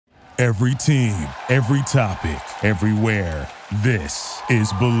Every team, every topic, everywhere. This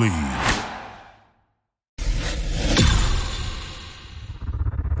is Believe.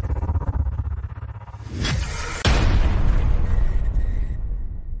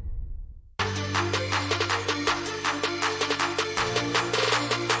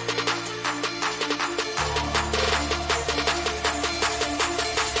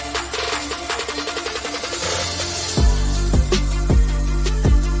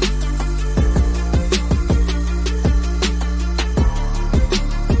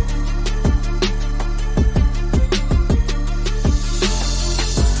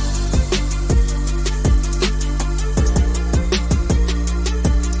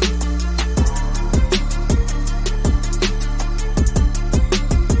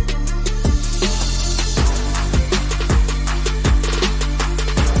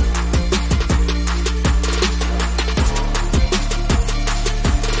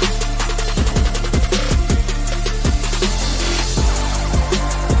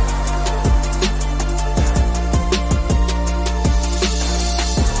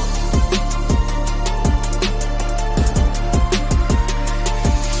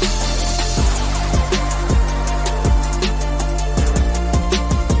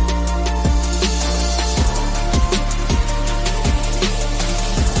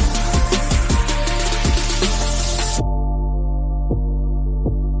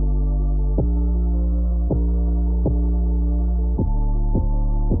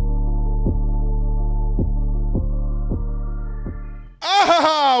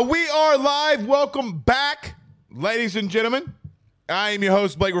 We are live. Welcome back, ladies and gentlemen. I am your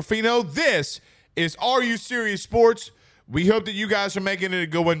host, Blake Ruffino. This is Are You Serious Sports? We hope that you guys are making it a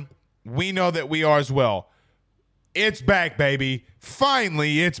good one. We know that we are as well. It's back, baby.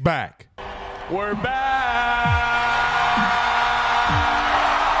 Finally, it's back. We're back.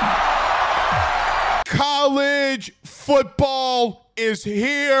 College football is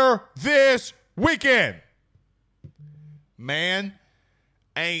here this weekend. Man,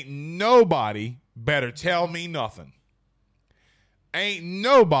 ain't nobody better tell me nothing. Ain't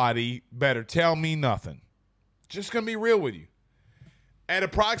nobody better tell me nothing. Just going to be real with you. At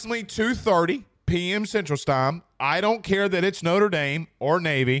approximately 2:30 p.m. Central Time, I don't care that it's Notre Dame or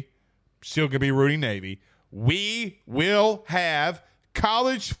Navy, still going to be rooting Navy, we will have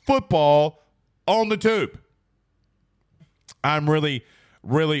college football on the tube. I'm really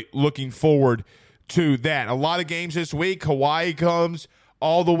looking forward to that. A lot of games this week. Hawaii comes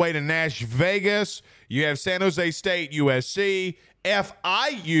all the way to Nash Vegas. You have San Jose State, USC,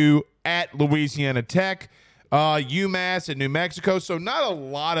 FIU at Louisiana Tech, UMass at New Mexico. So not a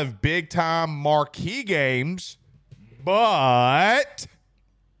lot of big-time marquee games, but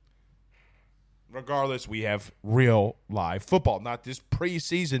regardless, we have real live football, not this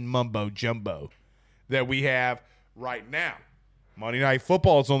preseason mumbo-jumbo that we have right now. Monday Night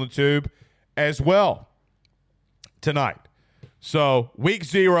Football is on the tube as well tonight. So week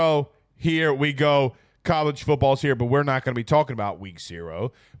 0, here we go. College football's here, but we're not going to be talking about week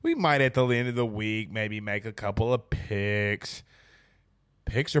 0. We might at the end of the week maybe make a couple of picks.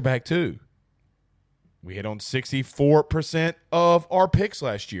 Picks are back too. We hit on 64% of our picks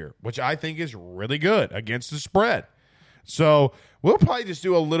last year, which I think is really good against the spread. So we'll probably just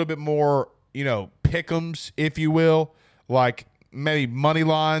do a little bit more, pick'ems, if you will, like maybe money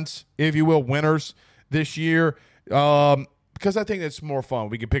lines, if you will, winners this year. Because I think that's more fun.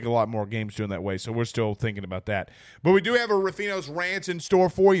 We can pick a lot more games doing that way, so we're still thinking about that. But we do have a Ruffino's Rants in store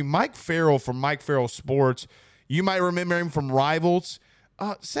for you. Mike Farrell from Mike Farrell Sports, you might remember him from Rivals,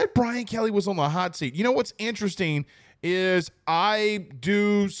 said Bryant Kelly was on the hot seat. You know what's interesting is I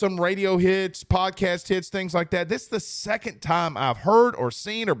do some radio hits, podcast hits, things like that. This is the second time I've heard or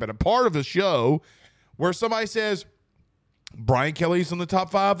seen or been a part of a show where somebody says Bryant Kelly's in the top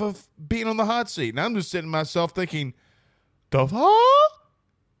 5 of being on the hot seat. And I'm just sitting myself thinking, the fuck?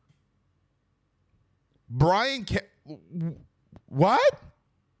 What?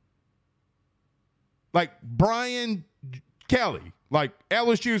 Like Brian Kelly. Like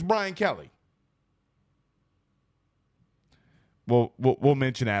LSU's Brian Kelly. We'll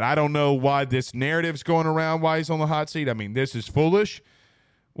mention that. I don't know why this narrative's going around, why he's on the hot seat. I mean, this is foolish.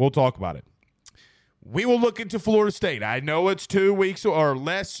 We'll talk about it. We will look into Florida State. I know it's 2 weeks or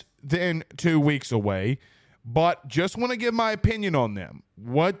less than 2 weeks away. But just want to give my opinion on them.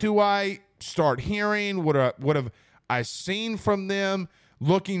 What do I start hearing? What have I seen from them?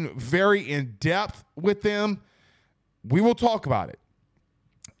 Looking very in depth with them. We will talk about it.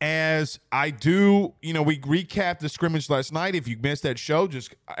 As I do, we recapped the scrimmage last night. If you missed that show,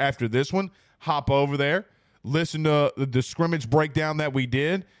 just after this one, hop over there. Listen to the scrimmage breakdown that we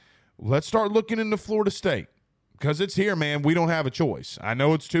did. let's start looking into Florida State because it's here, man. We don't have a choice. I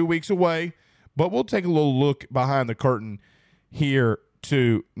know it's 2 weeks away, but we'll take a little look behind the curtain here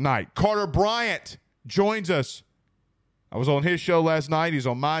tonight. Carter Bryant joins us. I was on his show last night. He's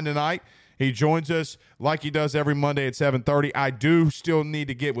on mine tonight. He joins us like he does every Monday at 7:30. I do still need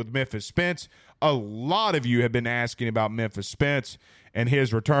to get with Memphis Spence. A lot of you have been asking about Memphis Spence and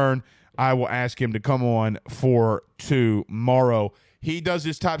his return. I will ask him to come on for tomorrow. He does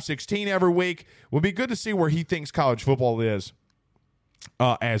his top 16 every week. Will be good to see where he thinks college football is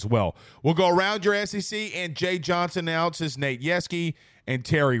as well. We'll go around your SEC, and Jay Johnson announces Nate Yeske and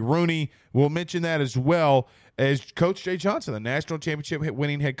Terry Rooney. We'll mention that as well as Coach Jay Johnson, the national championship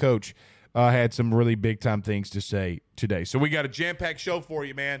winning head coach, had some really big-time things to say today. So we got a jam-packed show for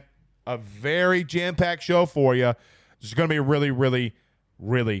you, man. A very jam-packed show for you. It's going to be really, really,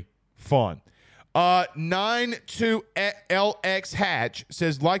 really fun. 92LX Hatch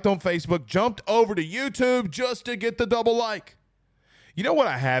says, liked on Facebook, jumped over to YouTube just to get the double like. You know what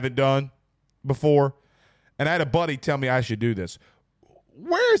I haven't done before? And I had a buddy tell me I should do this.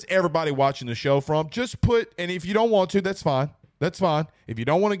 Where's everybody watching the show from? Just put, and if you don't want to, that's fine. That's fine. If you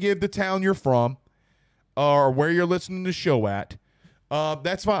don't want to give the town you're from or where you're listening to the show at,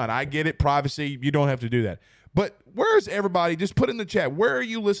 that's fine. I get it. Privacy. You don't have to do that. But where's everybody? Just put in the chat. Where are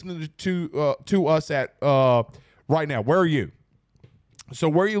you listening to us at right now? Where are you? So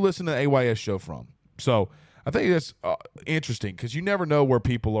where are you listening to the AYS show from? So I think that's interesting because you never know where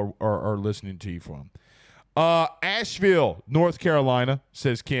people are listening to you from. Asheville, North Carolina,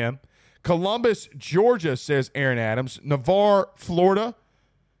 says Kim. Columbus, Georgia, says Aaron Adams. Navarre, Florida,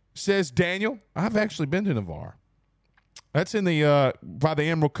 says Daniel. I've actually been to Navarre. That's in the by the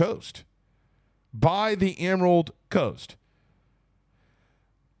Emerald Coast. By the Emerald Coast.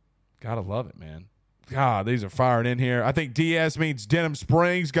 Gotta love it, man. God, these are firing in here. I think Diaz means Denham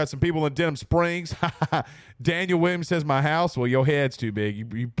Springs. Got some people in Denham Springs. Daniel Williams says my house. Well, your head's too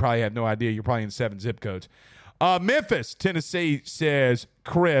big. You probably have no idea. You're probably in 7 zip codes. Memphis, Tennessee, says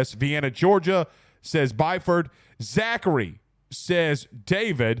Chris. Vienna, Georgia, says Byford. Zachary says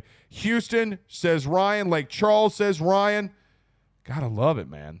David. Houston, says Ryan. Lake Charles, says Ryan. Gotta love it,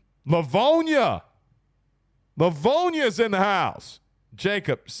 man. Livonia. Livonia's in the house.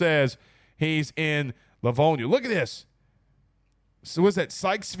 Jacob says he's in Livonia. Look at this. So what's that,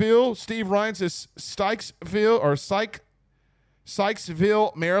 Sykesville? Steve Ryan says Sykesville or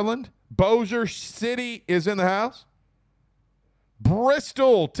Sykesville, Maryland. Bossier City is in the house.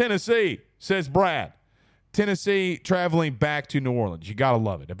 Bristol, Tennessee, says Brad. Tennessee traveling back to New Orleans. You got to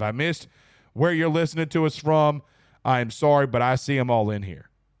love it. If I missed where you're listening to us from, I am sorry, but I see them all in here.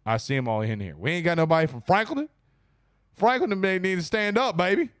 I see them all in here. We ain't got nobody from Franklin. Franklin may need to stand up,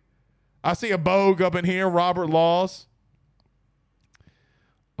 baby. I see a Bogue up in here, Robert Laws.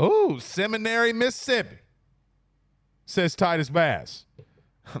 Oh, Seminary, Mississippi, says Titus Bass.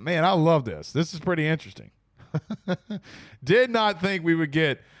 Man, I love this. This is pretty interesting. Did not think we would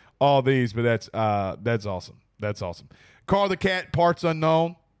get all these, but that's awesome. That's awesome. Carl the Cat, parts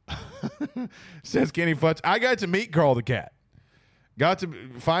unknown, says Kenny Futz. I got to meet Carl the Cat. Got to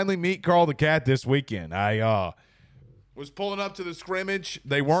finally meet Carl the Cat this weekend. I was pulling up to the scrimmage.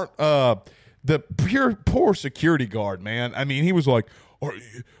 They weren't the poor security guard, man. I mean, he was like,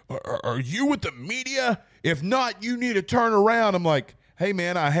 are you with the media? If not, you need to turn around. I'm like, hey,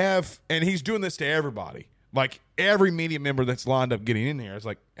 man, I have. And he's doing this to everybody. Like every media member that's lined up getting in here. It's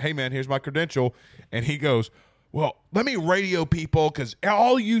like, hey, man, here's my credential. And he goes, well, let me radio people because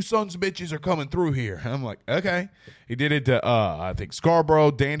all you sons of bitches are coming through here. And I'm like, okay. He did it to, I think,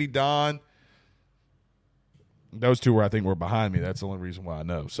 Scarborough, Dandy Don. Those two were behind me. That's the only reason why I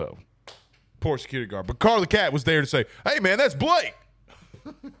know. So, poor security guard. But Carl the Cat was there to say, hey, man, that's Blake.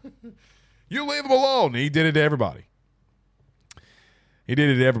 You leave him alone. He did it to everybody. He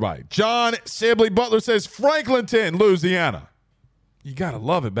did it to everybody. John Sibley Butler says Franklinton, Louisiana. You got to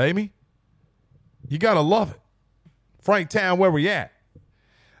love it, baby. You got to love it. Franktown, where we at?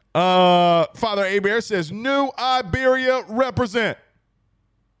 Father Abear says New Iberia represent.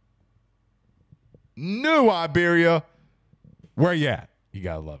 New Iberia, where you at? You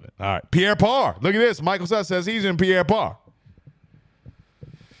got to love it. All right. Pierre Parr. Look at this. Michael Suss says he's in Pierre Parr.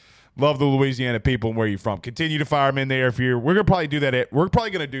 Love the Louisiana people and where you're from. Continue to fire them in there. We're going to probably do that. We're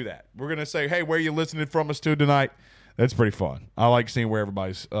probably going to do that. We're going to say, hey, where are you listening from us to tonight? That's pretty fun. I like seeing where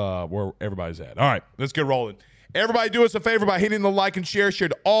everybody's at. All right, let's get rolling. Everybody do us a favor by hitting the like and share. Share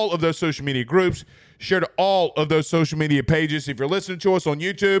to all of those social media groups. Share to all of those social media pages. If you're listening to us on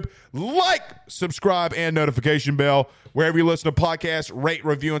YouTube, like, subscribe, and notification bell. Wherever you listen to podcasts, rate,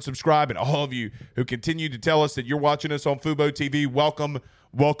 review, and subscribe. And all of you who continue to tell us that you're watching us on Fubo TV, welcome,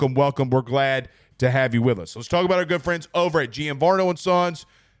 welcome. We're glad to have you with us. Let's talk about our good friends over at GM Varno and Sons.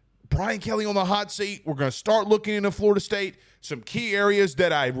 Brian Kelly on the hot seat. We're going to start looking into Florida State. Some key areas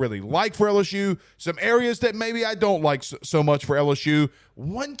that I really like for LSU. Some areas that maybe I don't like so much for LSU.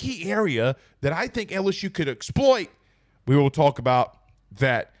 One key area that I think LSU could exploit. We will talk about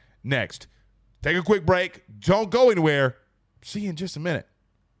that next. Take a quick break. Don't go anywhere. See you in just a minute.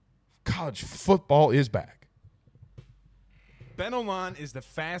 College football is back. BetOnline is the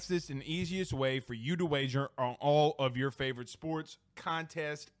fastest and easiest way for you to wager on all of your favorite sports,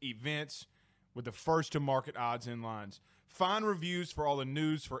 contests, events with the first-to-market odds and lines. Find reviews for all the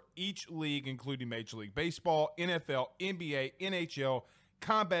news for each league, including Major League Baseball, NFL, NBA, NHL,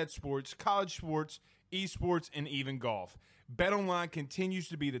 combat sports, college sports, esports, and even golf. BetOnline continues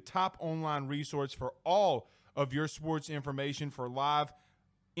to be the top online resource for all of your sports information for live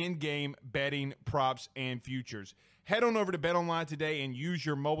in-game betting, props, and futures. Head on over to BetOnline today and use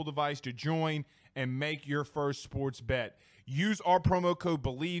your mobile device to join and make your first sports bet. Use our promo code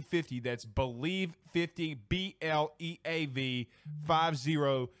BELIEVE50, that's BELIEVE50, BLEAV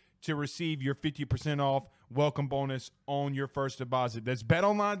 50, to receive your 50% off welcome bonus on your first deposit. That's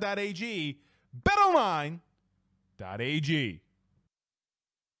betonline.ag, betonline.ag.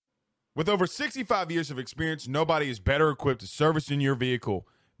 With over 65 years of experience, nobody is better equipped to service in your vehicle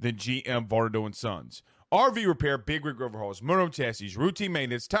than GM Varno & Sons. RV repair, big rig overhauls, motorhome chassis, routine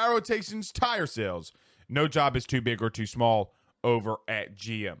maintenance, tire rotations, tire sales. No job is too big or too small over at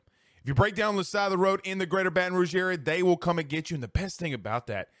GM. If you break down the side of the road in the greater Baton Rouge area, they will come and get you. And the best thing about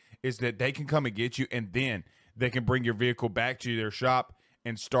that is that they can come and get you, and then they can bring your vehicle back to their shop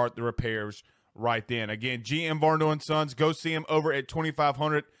and start the repairs right then. Again, GM Varno & Sons. Go see them over at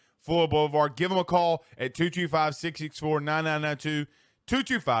 2500 Fuller Boulevard. Give them a call at 225-664-9992,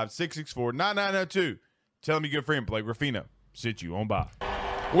 225-664-9992. Tell them your good friend Blake Ruffino sent you on by.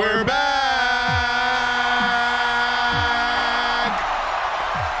 We're back!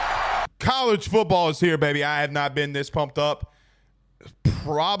 College football is here, baby. I have not been this pumped up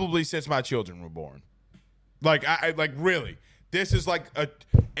probably since my children were born. Like really. This is like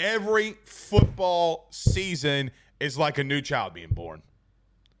every football season is like a new child being born.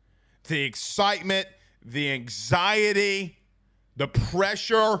 The excitement, the anxiety, the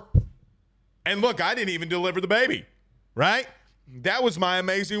pressure. And look, I didn't even deliver the baby, right? That was my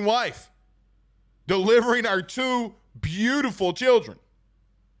amazing wife delivering our two beautiful children,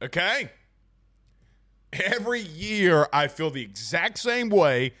 okay? Every year I feel the exact same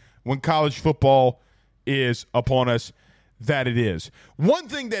way when college football is upon us that it is. One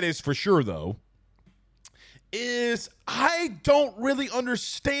thing that is for sure, though, is I don't really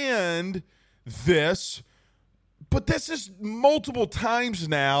understand this. But this is multiple times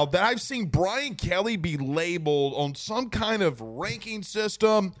now that I've seen Brian Kelly be labeled on some kind of ranking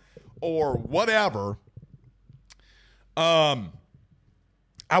system or whatever. I've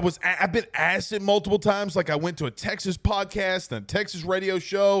been asked it multiple times. Like I went to a Texas podcast and a Texas radio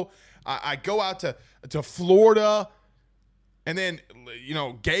show. I go out to Florida, and then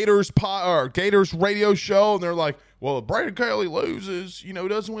Gators radio show, and they're like, "Well, if Brian Kelly loses,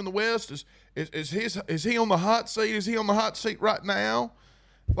 doesn't win the West, is he on the hot seat? Is he on the hot seat right now?"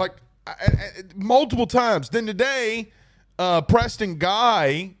 Like multiple times. Then today, Preston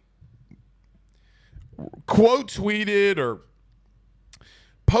Guy quote tweeted or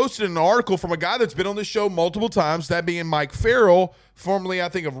posted an article from a guy that's been on this show multiple times, that being Mike Farrell, formerly I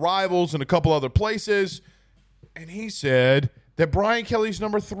think of Rivals and a couple other places, and he said that Brian Kelly's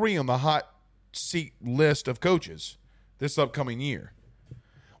number 3 on the hot seat list of coaches this upcoming year.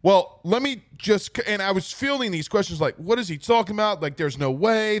 Well, let me just – and I was fielding these questions like, what is he talking about? Like, there's no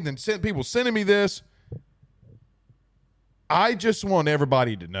way. Then people sending me this. I just want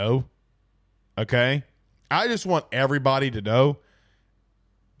everybody to know, okay? I just want everybody to know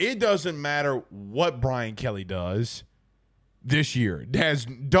it doesn't matter what Brian Kelly does this year. It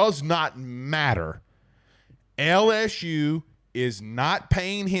does not matter. LSU is not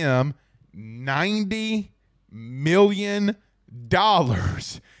paying him $90 million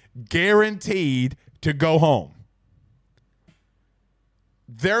guaranteed to go home.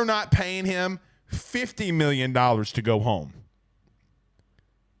 They're not paying him $50 million to go home.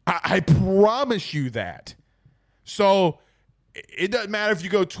 I promise you that. So it doesn't matter if you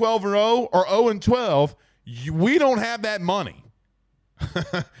go 12-0 or 0-12. We don't have that money.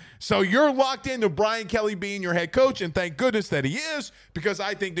 So you're locked into Brian Kelly being your head coach, and thank goodness that he is, because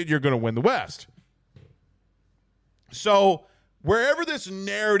I think that you're going to win the West. So wherever this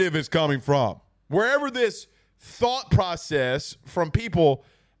narrative is coming from, wherever this thought process from people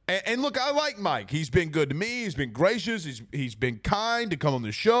And look, I like Mike. He's been good to me. He's been gracious. He's been kind to come on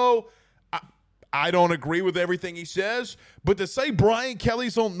the show. I don't agree with everything he says, but to say Brian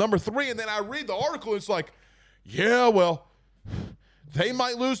Kelly's on number 3, and then I read the article, it's like, yeah, well, they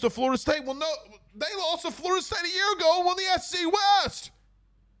might lose to Florida State. Well, no, they lost to Florida State a year ago and won the SEC West.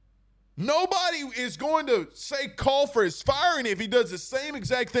 Nobody is going to say call for his firing if he does the same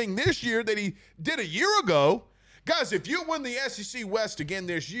exact thing this year that he did a year ago. Guys, if you win the SEC West again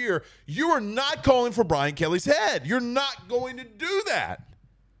this year, you are not calling for Brian Kelly's head. You're not going to do that.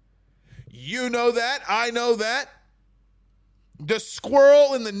 You know that. I know that. The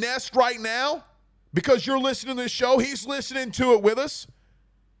squirrel in the nest right now, because you're listening to this show, he's listening to it with us.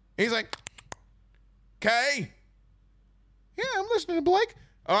 He's like, okay. Yeah, I'm listening to Blake.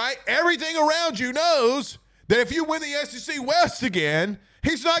 All right. Everything around you knows that if you win the SEC West again,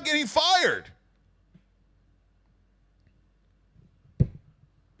 he's not getting fired.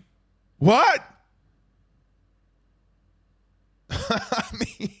 What? I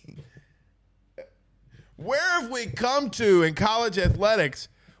mean, where have we come to in college athletics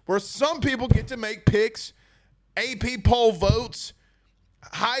where some people get to make picks, AP poll votes,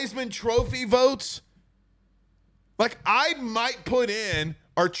 Heisman Trophy votes? Like, I might put in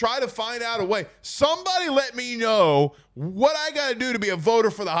or try to find out a way. Somebody let me know what I got to do to be a voter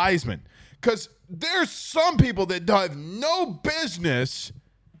for the Heisman. Because there's some people that have no business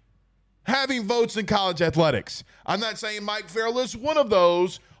having votes in college athletics. I'm not saying Mike Farrell is one of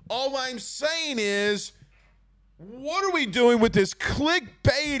those. All I'm saying is, what are we doing with this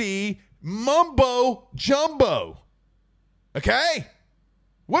clickbaity mumbo jumbo? Okay?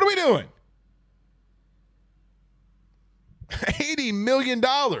 What are we doing? $80 million.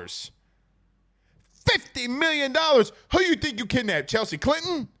 $50 million. Who you think you kidnapped? Chelsea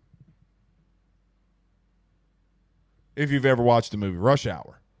Clinton? If you've ever watched the movie Rush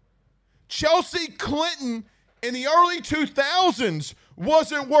Hour. Chelsea Clinton in the early 2000s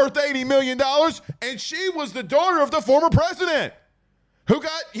wasn't worth $80 million, and she was the daughter of the former president who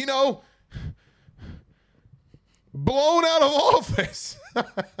got, blown out of office.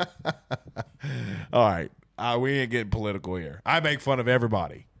 All right. We ain't getting political here. I make fun of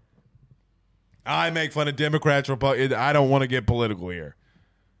everybody. I make fun of Democrats, Republicans. I don't want to get political here.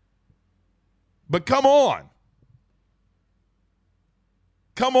 But come on.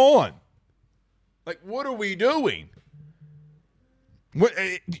 Come on. Like, what are we doing? What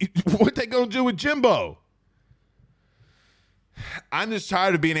they going to do with Jimbo? I'm just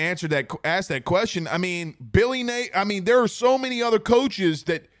tired of being asked that question. I mean, there are so many other coaches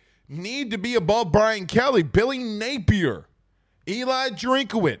that need to be above Brian Kelly. Billy Napier, Eli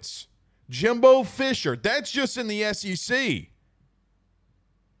Drinkowitz, Jimbo Fisher. That's just in the SEC.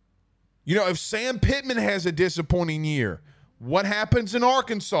 If Sam Pittman has a disappointing year, what happens in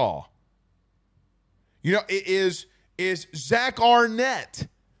Arkansas? It is Zach Arnett.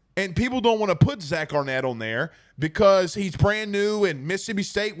 And people don't want to put Zach Arnett on there because he's brand new and Mississippi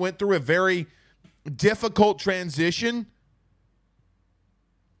State went through a very difficult transition.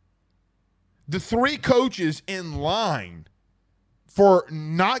 The 3 coaches in line for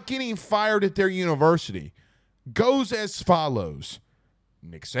not getting fired at their university goes as follows: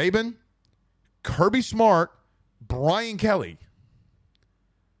 Nick Saban, Kirby Smart, Brian Kelly.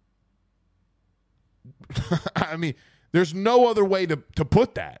 I mean, there's no other way to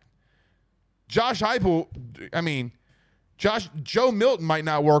put that. Joe Milton might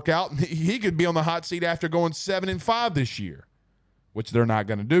not work out. He could be on the hot seat after going 7-5 this year, which they're not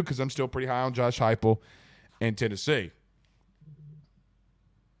going to do because I'm still pretty high on Josh Heupel in Tennessee.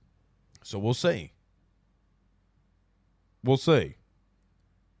 So we'll see. We'll see.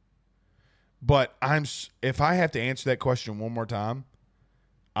 But if I have to answer that question one more time,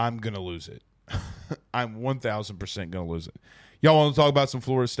 I'm going to lose it. I'm 1,000% going to lose it. Y'all want to talk about some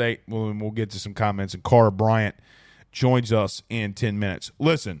Florida State? Well, we'll get to some comments. And Cara Bryant joins us in 10 minutes.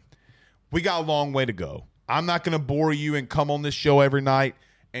 Listen, we got a long way to go. I'm not going to bore you and come on this show every night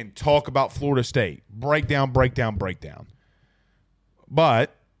and talk about Florida State. Breakdown.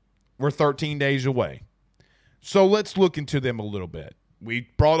 But we're 13 days away. So let's look into them a little bit. We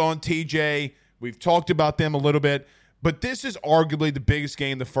brought on TJ. We've talked about them a little bit. But this is arguably the biggest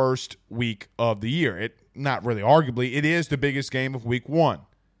game the first week of the year. Not really arguably. It is the biggest game of week 1.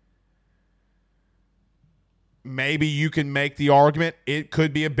 Maybe you can make the argument it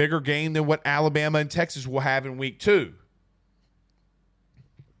could be a bigger game than what Alabama and Texas will have in week 2.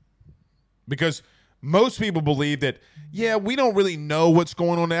 Because most people believe that, we don't really know what's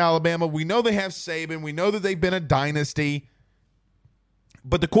going on in Alabama. We know they have Saban. We know that they've been a dynasty.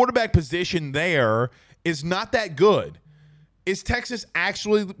 But the quarterback position there is not that good. is Texas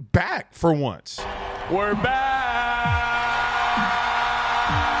actually back for once? We're back.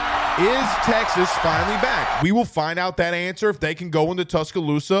 Is Texas finally back? We will find out that answer if they can go into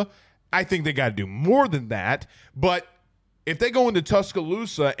Tuscaloosa. I think they got to do more than that. But if they go into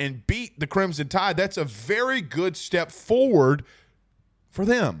Tuscaloosa and beat the Crimson Tide, that's a very good step forward for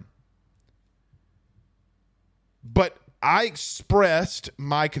them. But I expressed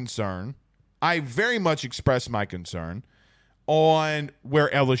my concern. I very much expressed my concern on where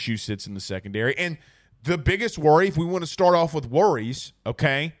LSU sits in the secondary. And the biggest worry, if we want to start off with worries,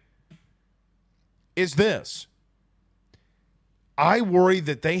 okay, is this. I worry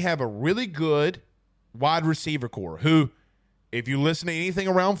that they have a really good wide receiver core who, if you listen to anything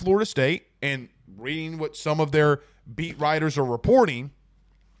around Florida State and reading what some of their beat writers are reporting,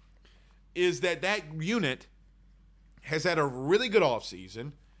 is that unit has had a really good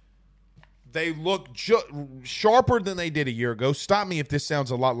offseason. They look sharper than they did a year ago. Stop me if this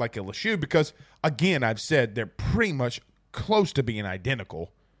sounds a lot like LSU because, again, I've said they're pretty much close to being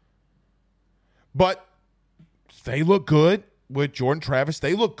identical. But they look good with Jordan Travis.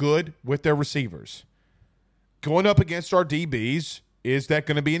 They look good with their receivers. Going up against our DBs, is that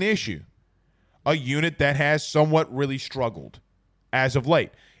going to be an issue? A unit that has somewhat really struggled as of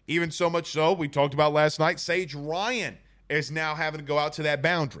late. Even so much so, we talked about last night, Sage Ryan is now having to go out to that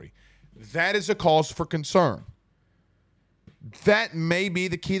boundary. That is a cause for concern. That may be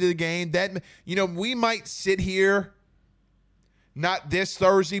the key to the game. That, we might sit here, not this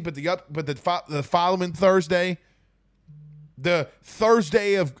Thursday, but the following Thursday, the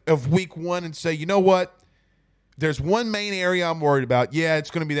Thursday of week one, and say, you know what? There's one main area I'm worried about. Yeah,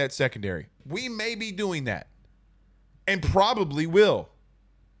 it's going to be that secondary. We may be doing that, and probably will.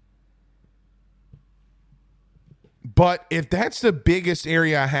 But if that's the biggest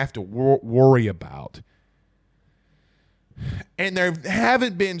area I have to worry about, and they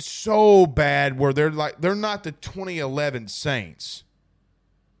haven't been so bad where they're not the 2011 Saints.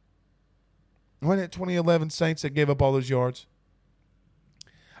 Wasn't it 2011 Saints that gave up all those yards?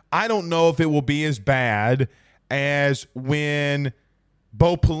 I don't know if it will be as bad as when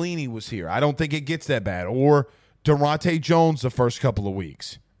Bo Pelini was here. I don't think it gets that bad. Or Durante Jones the first couple of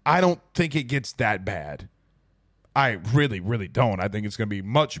weeks. I don't think it gets that bad. I really, really don't. I think it's going to be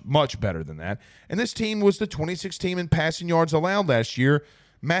much, much better than that. And this team was the 26th team in passing yards allowed last year.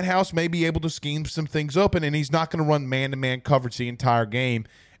 Matt House may be able to scheme some things open, and he's not going to run man-to-man coverage the entire game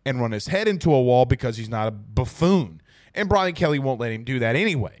and run his head into a wall because he's not a buffoon. And Brian Kelly won't let him do that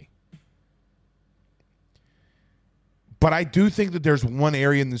anyway. But I do think that there's one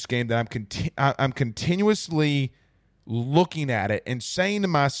area in this game that I'm continuously looking at it and saying to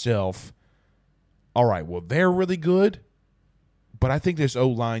myself, all right, well, they're really good, but I think this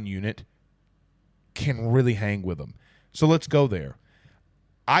O-line unit can really hang with them. So let's go there.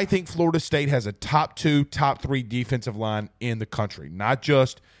 I think Florida State has a top 2, top 3 defensive line in the country, not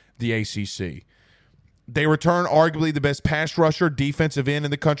just the ACC. They return arguably the best pass rusher, defensive end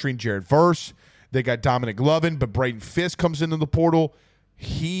in the country in Jared Verse. They got Dominic Lovin, but Braden Fisk comes into the portal.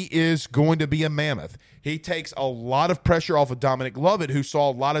 He is going to be a mammoth. He takes a lot of pressure off of Dominic Lovett, who saw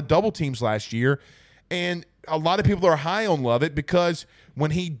a lot of double teams last year. And a lot of people are high on Lovett because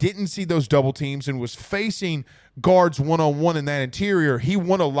when he didn't see those double teams and was facing guards one-on-one in that interior, he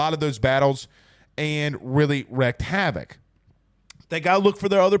won a lot of those battles and really wreaked havoc. They got to look for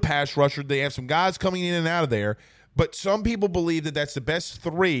their other pass rusher. They have some guys coming in and out of there, but some people believe that that's the best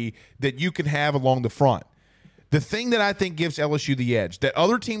 3 that you can have along the front. The thing that I think gives LSU the edge, that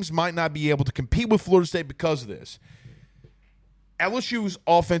other teams might not be able to compete with Florida State because of this, LSU's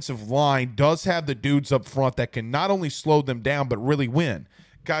offensive line does have the dudes up front that can not only slow them down but really win.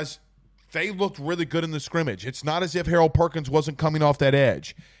 Guys, they looked really good in the scrimmage. It's not as if Harold Perkins wasn't coming off that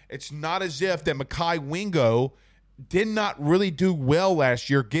edge. It's not as if that Mekhi Wingo did not really do well last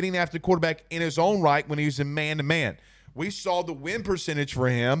year getting after the quarterback in his own right when he was in man-to-man. We saw the win percentage for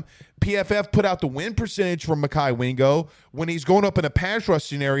him. PFF put out the win percentage for Mekhi Wingo when he's going up in a pass rush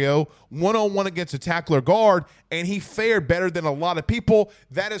scenario, one-on-one against a tackler guard, and he fared better than a lot of people.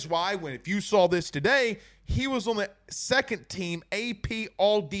 That is why, if you saw this today, he was on the second team AP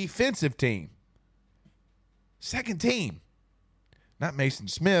all-defensive team. Second team. Not Mason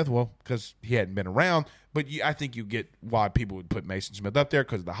Smith, well, because he hadn't been around, but I think you get why people would put Mason Smith up there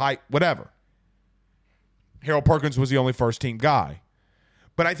because of the height, whatever. Harold Perkins was the only first-team guy.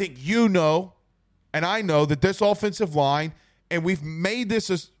 But I think and I know that this offensive line, and we've made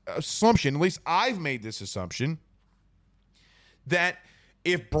this assumption, at least I've made this assumption, that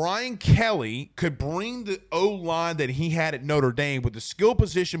if Brian Kelly could bring the O-line that he had at Notre Dame with the skill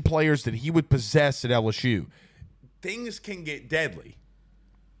position players that he would possess at LSU, things can get deadly.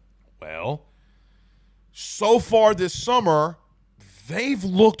 Well, so far this summer, they've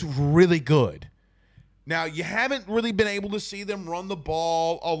looked really good. Now, you haven't really been able to see them run the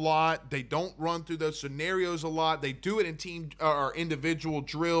ball a lot. They don't run through those scenarios a lot. They do it in team or individual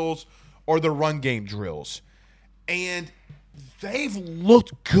drills or the run game drills. And they've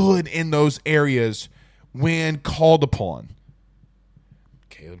looked good in those areas when called upon.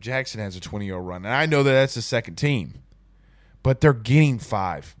 Caleb Jackson has a 20-yard run, and I know that that's the second team. But they're getting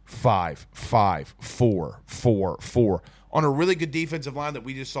 5, 5, 5, 4, 4, 4 on a really good defensive line that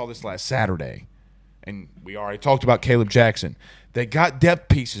we just saw this last Saturday. And we already talked about Caleb Jackson. They got depth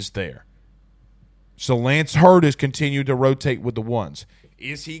pieces there. So Lance Hurd has continued to rotate with the ones.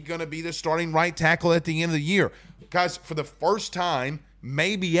 Is he going to be the starting right tackle at the end of the year? Guys, for the first time,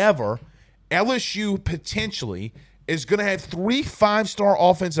 maybe ever, LSU potentially is going to have 3 5-star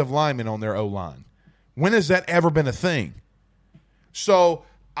offensive linemen on their O-line. When has that ever been a thing? So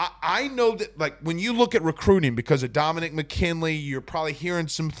I know that, like, when you look at recruiting because of Dominic McKinley, you're probably hearing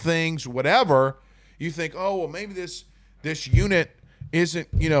some things, whatever. You think, oh, well, maybe this unit isn't,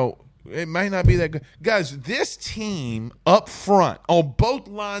 it might not be that good. Guys, this team up front on both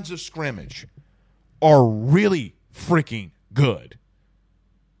lines of scrimmage are really freaking good.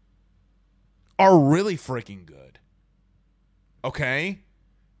 Are really freaking good. Okay?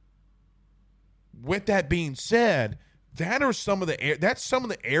 With that being said, that's some of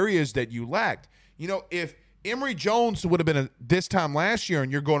the areas that you lacked. If Emory Jones would have been this time last year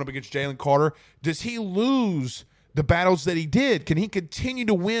and you're going up against Jalen Carter, does he lose the battles that he did? Can he continue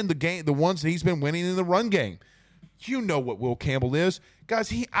to win the ones that he's been winning in the run game? You know what Will Campbell is.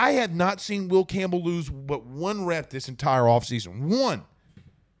 Guys, I have not seen Will Campbell lose but one rep this entire offseason. One.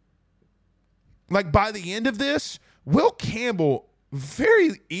 Like, by the end of this, Will Campbell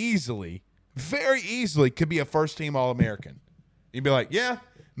very easily could be a first-team All-American. You'd be like, yeah,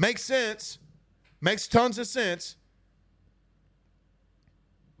 makes sense. Makes tons of sense.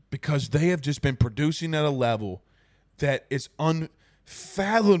 Because they have just been producing at a level that is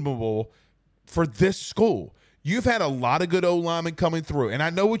unfathomable for this school. You've had a lot of good O-linemen coming through. And I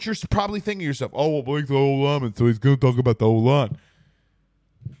know what you're probably thinking to yourself. Oh, well, Blake's the O-lineman, so he's going to talk about the O-line.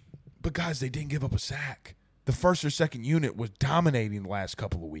 But, guys, they didn't give up a sack. The first or second unit was dominating the last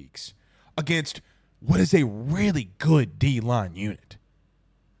couple of weeks against what is a really good D-line unit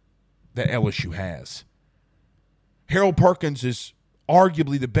that LSU has. Harold Perkins is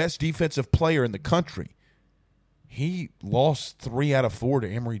arguably the best defensive player in the country. He lost 3 out of 4 to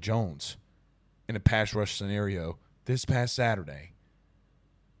Emory Jones in a pass rush scenario this past Saturday.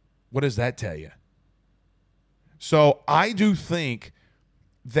 What does that tell you? So I do think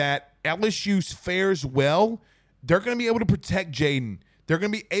that LSU fares well. They're going to be able to protect Jaden. They're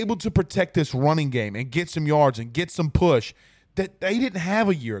going to be able to protect this running game and get some yards and get some push that they didn't have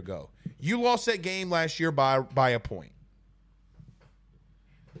a year ago. You lost that game last year by a point.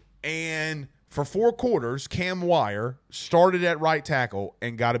 And for 4 quarters, Cam Wire started at right tackle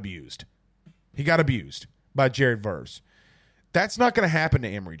and got abused. He got abused by Jared Verse. That's not going to happen to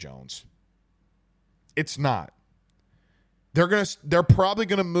Emory Jones. It's not. They're probably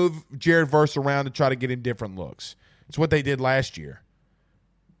going to move Jared Verse around to try to get him different looks. It's what they did last year.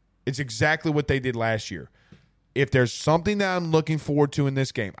 It's exactly what they did last year. If there's something that I'm looking forward to in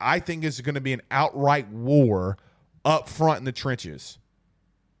this game, I think it's going to be an outright war up front in the trenches.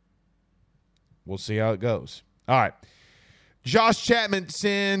 We'll see how it goes. All right. Josh Chapman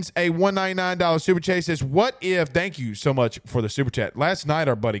sends a $199 super chat. He says, what if, thank you so much for the super chat. Last night,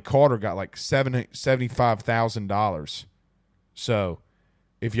 our buddy Carter got like $75,000. So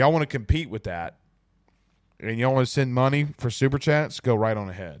if y'all want to compete with that and y'all want to send money for super chats, go right on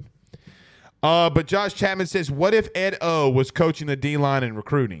ahead. But Josh Chapman says, what if Ed O was coaching the D-line and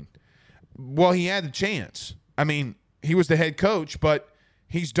recruiting? Well, he had the chance. I mean, he was the head coach, but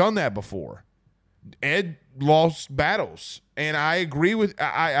he's done that before. Ed lost battles, and I agree with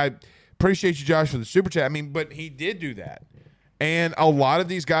I appreciate you, Josh, for the super chat. I mean, but he did do that. And a lot of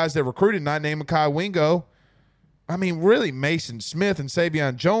these guys that recruited, not named Mekhi Wingo, I mean, really, Mason Smith and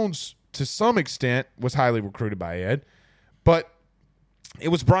Savion Jones, to some extent, was highly recruited by Ed. But it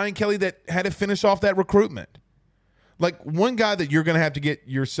was Brian Kelly that had to finish off that recruitment. Like, one guy that you're going to have to get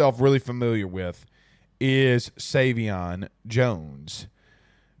yourself really familiar with is Savion Jones.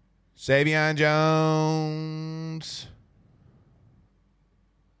 Savion Jones.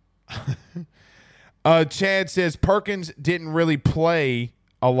 Chad says Perkins didn't really play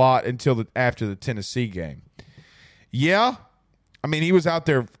a lot until after the Tennessee game. Yeah. I mean, he was out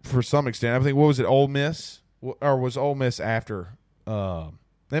there for some extent. I think, what was it, Ole Miss? Or was Ole Miss after? That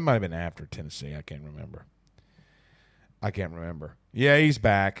might have been after Tennessee. I can't remember. I can't remember. Yeah, he's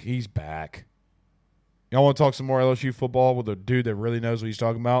back. He's back. Y'all want to talk some more LSU football with a dude that really knows what he's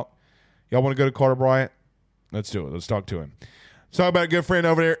talking about? Y'all want to go to Carter Bryant? Let's do it. Let's talk to him. Let's talk about a good friend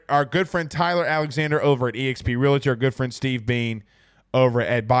over there. Our good friend Tyler Alexander over at eXp Realty. Our good friend Steve Bean over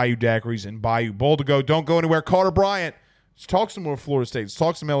at Bayou Daiquiris and Bayou Bowl to Go. Don't go anywhere. Carter Bryant. Let's talk some more Florida State. Let's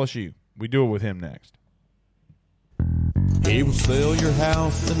talk some LSU. We do it with him next. He will sell your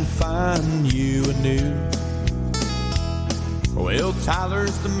house and find you a new. Well,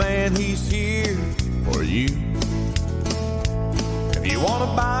 Tyler's the man, he's here for you. If you want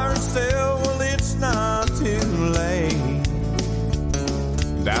to buy or sell, well, it's not too late.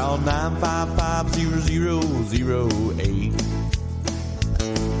 Dial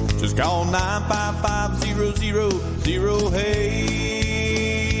 955-0008. Just call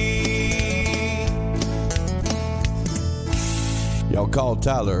 955-0008. Y'all call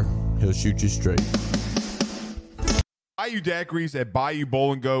Tyler, he'll shoot you straight. Bayou Daiquiris at Bayou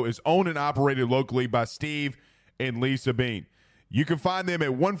Bowl and Go is owned and operated locally by Steve and Lisa Bean. You can find them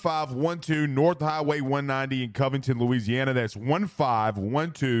at 1512 North Highway 190 in Covington, Louisiana. That's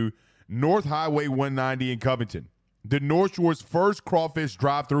 1512 North Highway 190 in Covington. The North Shore's first crawfish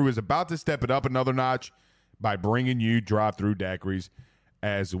drive-thru is about to step it up another notch by bringing you drive-thru daiquiris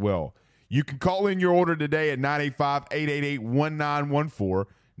as well. You can call in your order today at 985-888-1914.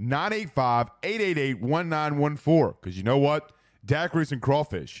 985-888-1914. Because you know what? Daiquiris and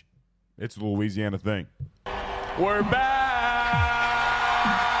crawfish, it's a Louisiana thing. We're back.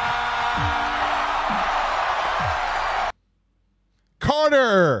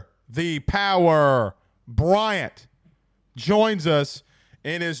 Carter, the Power Bryant, joins us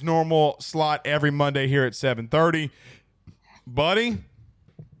in his normal slot every Monday here at 7:30. Buddy,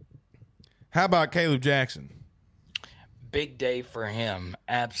 how about Caleb Jackson? Big day for him,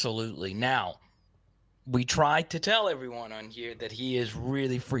 absolutely. Now, we tried to tell everyone on here that he is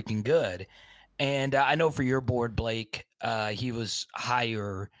really freaking good. And I know for your board, Blake, he was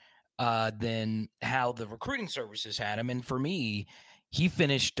higher than how the recruiting services had him. And for me, he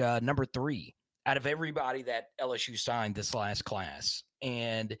finished number 3 out of everybody that LSU signed this last class.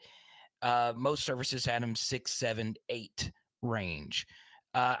 And most services had him 6, 7, 8 range.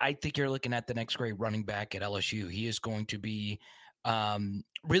 I think you're looking at the next great running back at LSU. He is going to be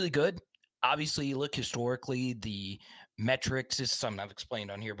really good. Obviously, you look historically, the metrics is something I've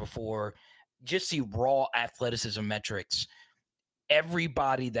explained on here before. Just see raw athleticism metrics.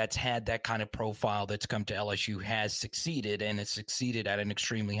 Everybody that's had that kind of profile that's come to LSU has succeeded, and has succeeded at an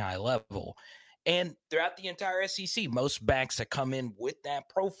extremely high level. And throughout the entire SEC, most backs that come in with that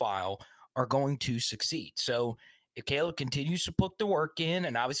profile are going to succeed. So if Caleb continues to put the work in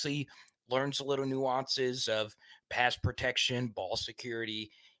and obviously learns a little nuances of pass protection, ball security,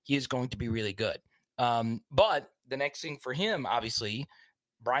 he is going to be really good. But the next thing for him, obviously,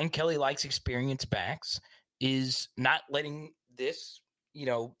 Brian Kelly likes experienced backs, is not letting this,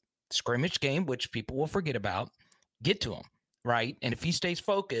 scrimmage game, which people will forget about, get to him, right? And if he stays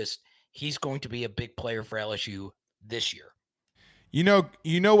focused, he's going to be a big player for LSU this year. You know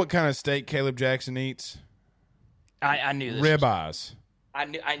what kind of steak Caleb Jackson eats? I knew this. Ribeyes. I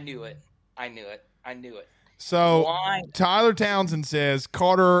knew it. So Why? Tyler Townsend says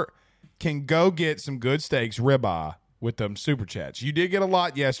Carter can go get some good steaks, ribeye, with them super chats. You did get a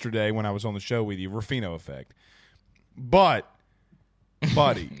lot yesterday when I was on the show with you, Rufino effect. But,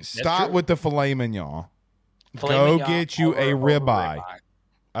 buddy, stop true. with the filet mignon. Filet Go mignon get you a over ribeye.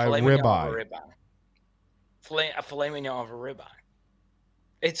 A Filet mignon ribeye. over ribeye. Filet mignon over ribeye.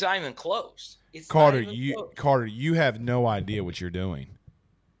 It's not even close. Carter, you have no idea what you're doing.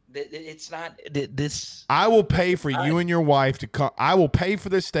 It's not this. I will pay for you and your wife to come. I will pay for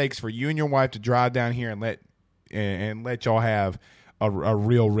the steaks for you and your wife to drive down here and let y'all have a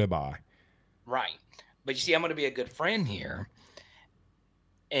real ribeye. Right. But you see, I'm going to be a good friend here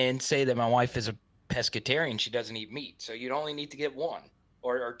and say that my wife is a pescatarian. She doesn't eat meat. So you'd only need to get one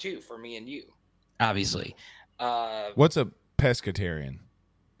or two for me and you, obviously. What's a pescatarian?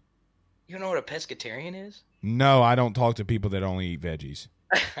 You know what a pescatarian is? No, I don't talk to people that only eat veggies.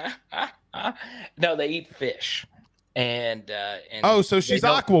 No, they eat fish. And so she's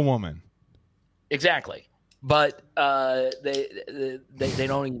Aqua Woman. Exactly. But they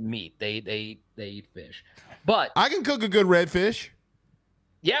don't eat meat. They eat fish. But I can cook a good redfish.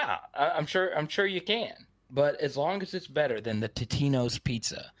 Yeah, I'm sure you can. But as long as it's better than the Totino's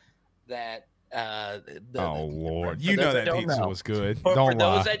pizza that Lord. You know that pizza was good. For don't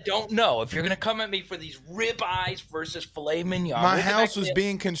lie. those that don't know, if you're going to come at me for these ribeyes versus filet mignon. My house was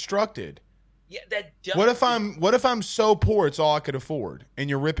being constructed. Yeah, that does. What if I'm so poor it's all I could afford and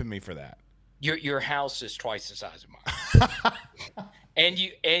you're ripping me for that? Your house is twice the size of mine,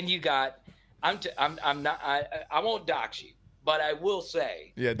 and you got. I'm not. I won't dox you, but I will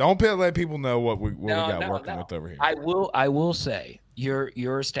say. Yeah, don't let people know what we got working with over here. I will say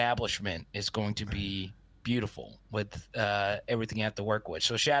your establishment is going to be beautiful with everything you have to work with.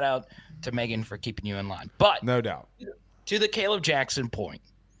 So shout out to Megan for keeping you in line. But no doubt. To the Caleb Jackson point,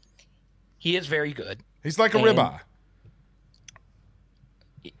 he is very good. He's like a ribeye.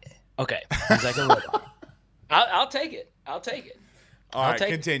 Okay, he's like a ribeye. I'll take it. All right,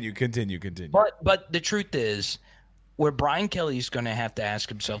 continue. But the truth is, where Brian Kelly's going to have to ask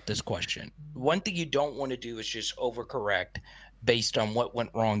himself this question. One thing you don't want to do is just overcorrect based on what went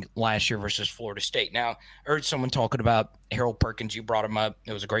wrong last year versus Florida State. Now, I heard someone talking about Harold Perkins. You brought him up.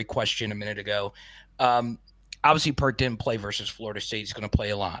 It was a great question a minute ago. Obviously, Perk didn't play versus Florida State. He's going to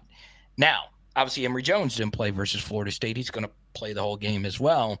play a lot. Now, obviously, Emory Jones didn't play versus Florida State. He's going to play the whole game as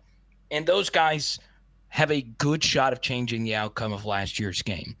well. And those guys have a good shot of changing the outcome of last year's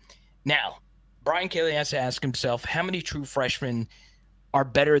game. Now, Brian Kelly has to ask himself, how many true freshmen are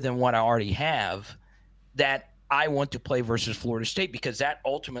better than what I already have that I want to play versus Florida State? Because that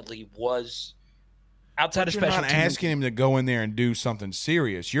ultimately was outside of special teams. You're not asking him to go in there and do something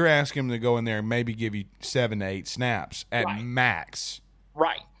serious. You're asking him to go in there and maybe give you 7 to 8 snaps at max.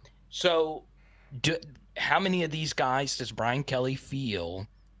 Right. So how many of these guys does Brian Kelly feel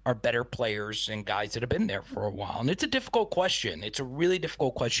are better players than guys that have been there for a while? And it's a difficult question. It's a really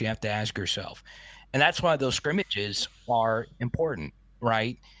difficult question you have to ask yourself. And that's why those scrimmages are important,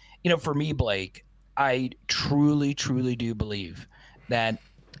 right? For me, Blake, I truly, truly do believe that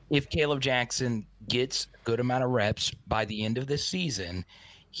if Caleb Jackson gets a good amount of reps by the end of this season,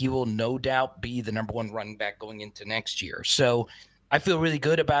 he will no doubt be the number 1 running back going into next year. So I feel really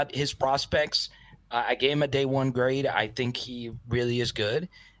good about his prospects. I gave him a day 1 grade. I think he really is good.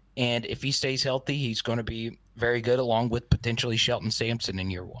 And if he stays healthy, he's going to be very good, along with potentially Shelton Sampson in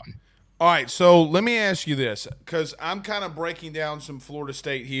year 1. All right, so let me ask you this, because I'm kind of breaking down some Florida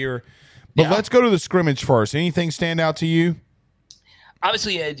State here. But let's go to the scrimmage first. Anything stand out to you?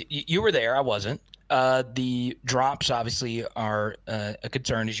 Obviously, you were there. I wasn't. The drops, obviously, are a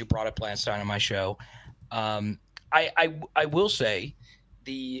concern, as you brought up last time on my show. I will say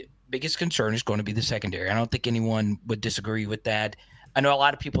the biggest concern is going to be the secondary. I don't think anyone would disagree with that. I know a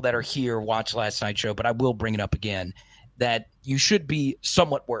lot of people that are here watched last night's show, but I will bring it up again, that you should be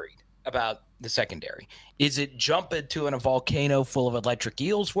somewhat worried about the secondary. Is it jumping to in a volcano full of electric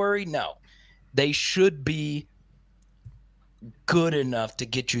eels worried? No. They should be good enough to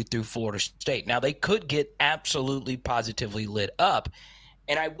get you through Florida State. Now, they could get absolutely positively lit up.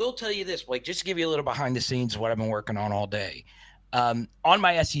 And I will tell you this, Blake, just to give you a little behind the scenes of what I've been working on all day. On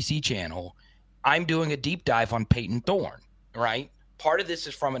my SEC channel, I'm doing a deep dive on Peyton Thorne, right? Part of this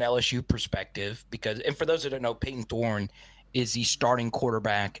is from an LSU perspective and for those that don't know, Peyton Thorne is the starting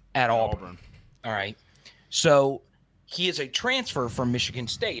quarterback at Auburn. All right. So he is a transfer from Michigan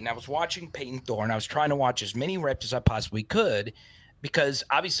State. And I was watching Peyton Thorne. I was trying to watch as many reps as I possibly could because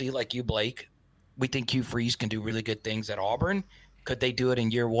obviously, like you, Blake, we think Hugh Freeze can do really good things at Auburn. Could they do it in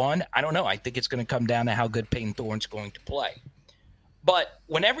year 1? I don't know. I think it's going to come down to how good Peyton Thorne's going to play. But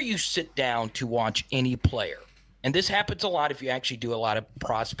whenever you sit down to watch any player, and this happens a lot if you actually do a lot of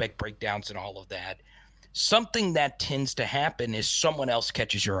prospect breakdowns and all of that, something that tends to happen is someone else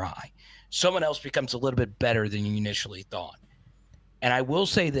catches your eye. Someone else becomes a little bit better than you initially thought. And I will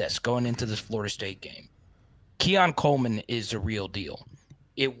say this, going into this Florida State game, Keon Coleman is the real deal.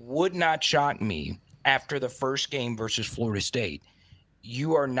 It would not shock me after the first game versus Florida State,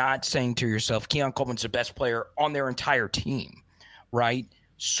 you are not saying to yourself, Keon Coleman's the best player on their entire team, right?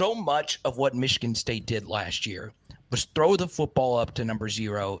 So much of what Michigan State did last year was throw the football up to number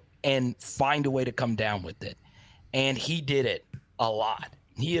 0 and find a way to come down with it. And he did it a lot.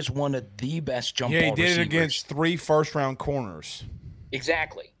 He is one of the best jump ball receivers. Yeah, he did it against 3 first-round corners.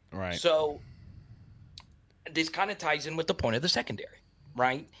 Exactly. Right. So this kind of ties in with the point of the secondary,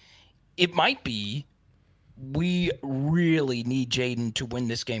 right? It might be we really need Jaden to win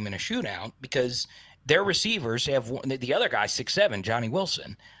this game in a shootout because their receivers have the other guy 6'7", Johnny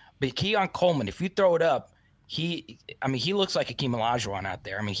Wilson. But Keon Coleman, if you throw it up, he looks like Hakeem Olajuwon out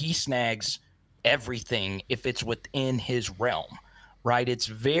there. I mean, he snags everything if it's within his realm, right? It's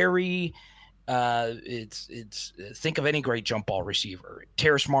very think of any great jump ball receiver,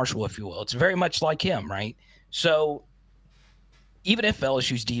 Terrace Marshall, if you will. It's very much like him, right? So even if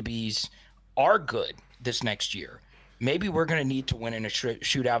LSU's DBs are good this next year, maybe we're going to need to win in a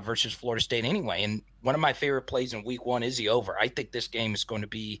shootout versus Florida State anyway. And one of my favorite plays in week 1 is the over. I think this game is going to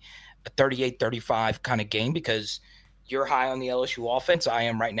be a 38-35 kind of game because you're high on the LSU offense. I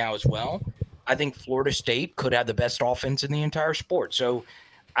am right now as well. I think Florida State could have the best offense in the entire sport. So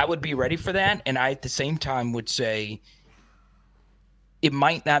I would be ready for that. And I, at the same time, would say it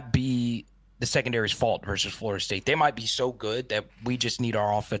might not be the secondary's fault versus Florida State. They might be so good that we just need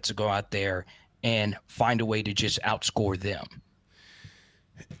our offense to go out there and find a way to just outscore them.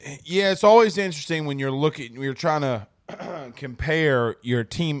 Yeah, it's always interesting when you're trying to compare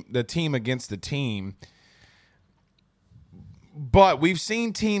the team against the team. But we've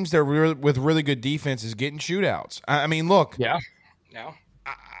seen teams that with really good defenses getting shootouts. I mean, look. Yeah. No.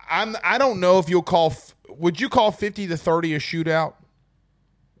 I don't know if you'll call. Would you call 50-30 a shootout?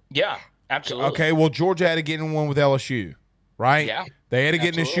 Yeah, absolutely. Okay. Well, Georgia had to get in one with LSU, right? Yeah. They had to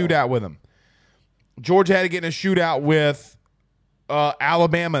get in a shootout with them. Georgia had to get in a shootout with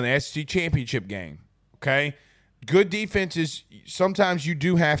Alabama in the SEC championship game. Okay. Good defenses. Sometimes you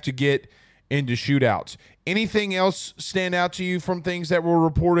do have to get into shootouts. Anything else stand out to you from things that were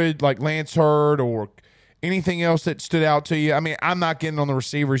reported, like Lance Hurd, or anything else that stood out to you? I mean, I'm not getting on the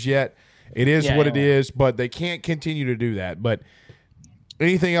receivers yet. It is what it is, but they can't continue to do that. But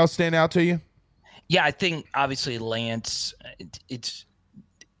anything else stand out to you? Yeah, I think obviously Lance,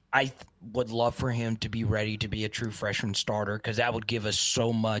 I would love for him to be ready to be a true freshman starter, because that would give us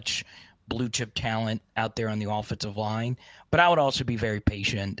so much blue chip talent out there on the offensive line. But I would also be very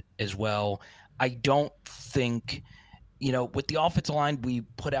patient as well. I don't think, with the offensive line we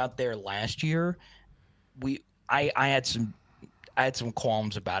put out there last year, I had some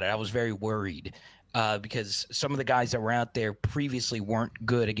qualms about it. I was very worried because some of the guys that were out there previously weren't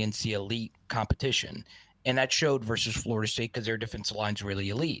good against the elite competition, and that showed versus Florida State because their defensive line's really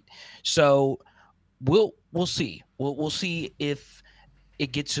elite. So we'll see. We'll see if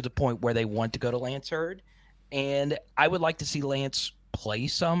it gets to the point where they want to go to Lance Hurd, and I would like to see Lance play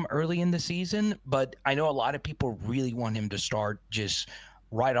some early in the season, but I know a lot of people really want him to start just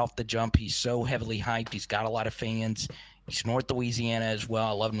right off the jump. He's so heavily hyped. He's got a lot of fans. He's North Louisiana as well.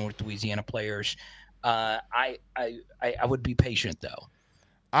 I love North Louisiana players. I would be patient, though.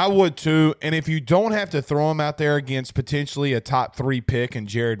 I would, too. And if you don't have to throw him out there against potentially a top 3 pick in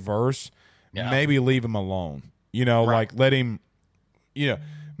Jared Verse, maybe leave him alone. Like let him,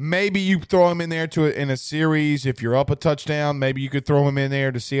 maybe you throw him in there in a series. If you're up a touchdown, maybe you could throw him in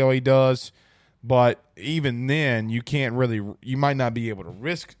there to see how he does. But even then, you might not be able to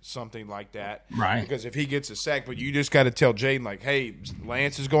risk something like that. Right. Because if he gets a sack, but you just got to tell Jaden, like, hey,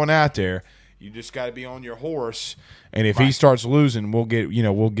 Lance is going out there. You just got to be on your horse. And if he starts losing, we'll get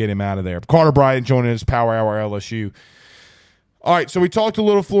him out of there. Carter Bryant joining us, Power Hour LSU. All right, so we talked a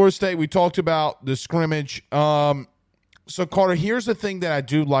little Florida State. We talked about the scrimmage. So, Carter, here's the thing that I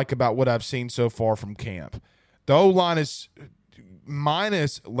do like about what I've seen so far from camp. The O-line is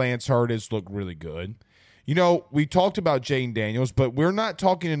minus Lance Hurd has looked really good. We talked about Jaden Daniels, but we're not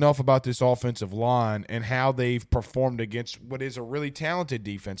talking enough about this offensive line and how they've performed against what is a really talented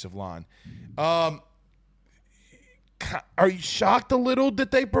defensive line. Are you shocked a little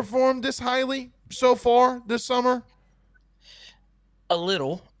that they performed this highly so far this summer? A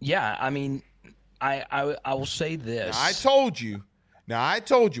little, yeah. I mean, I will say this. Now, I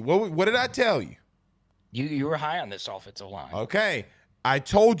told you. What did I tell you? You were high on this offensive line. Okay. I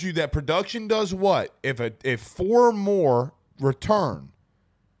told you that production does what? If 4 more return,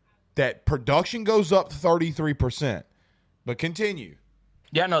 that production goes up 33%. But continue.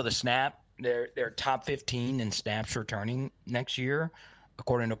 Yeah, no, the snap, they're top 15 in snaps returning next year,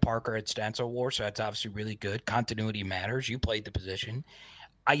 according to Parker at Stats Award. So that's obviously really good. Continuity matters. You played the position.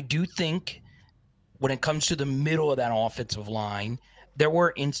 I do think when it comes to the middle of that offensive line, there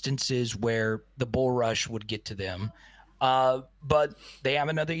were instances where the bull rush would get to them. But they have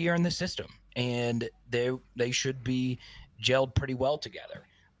another year in the system, and they should be gelled pretty well together.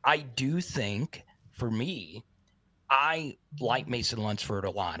 I do think, for me, I like Mason Lunsford a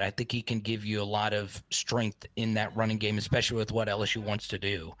lot. I think he can give you a lot of strength in that running game, especially with what LSU wants to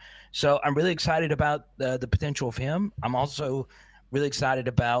do. So I'm really excited about the potential of him. I'm also really excited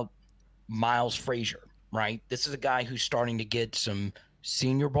about Miles Frazier, right? This is a guy who's starting to get some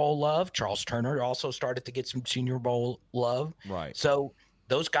Senior Bowl love. Charles Turner also started to get some Senior Bowl love. Right. So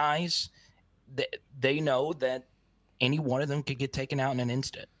those guys, they know that any one of them could get taken out in an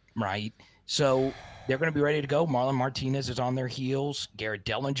instant, right? So they're going to be ready to go. Marlon Martinez is on their heels. Garrett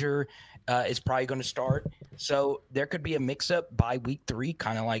Dellinger is probably going to start. So there could be a mix-up by week 3,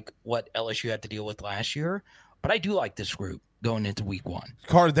 kind of like what LSU had to deal with last year. But I do like this group going into week 1.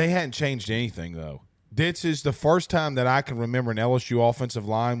 Carter, they hadn't changed anything, though. This is the first time that I can remember an LSU offensive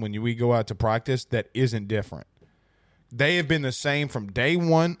line when we go out to practice that isn't different. They have been the same from day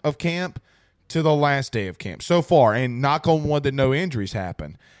 1 of camp to the last day of camp so far, and knock on wood that no injuries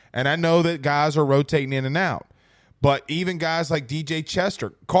happen. And I know that guys are rotating in and out. But even guys like DJ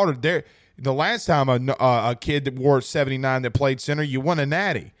Chester, Carter, the last time a kid that wore 79 that played center, you won a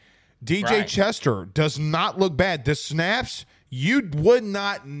natty. DJ Chester does not look bad. The snaps, you would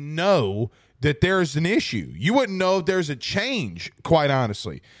not know that there's an issue. You wouldn't know if there's a change, quite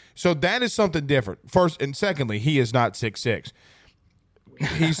honestly. So that is something different. First and secondly, he is not 6'6".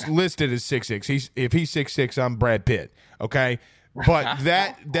 He's listed as 6'6". If he's 6'6", I'm Brad Pitt. Okay, but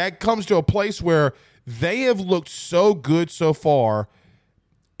that comes to a place where they have looked so good so far.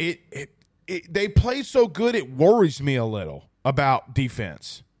 They play so good, it worries me a little about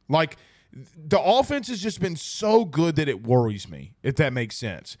defense. Like, the offense has just been so good that it worries me, if that makes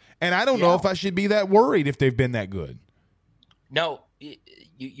sense. And I don't know if I should be that worried if they've been that good. No,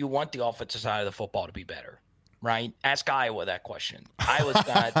 you want the offensive side of the football to be better, right? Ask Iowa that question. Iowa's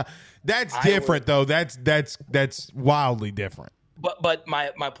got that's different, though. That's wildly different. But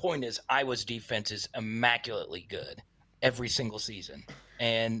my point is, Iowa's defense is immaculately good every single season,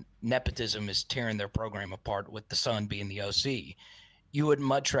 and nepotism is tearing their program apart with the son being the OC. You would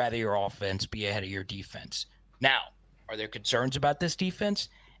much rather your offense be ahead of your defense. Now, are there concerns about this defense?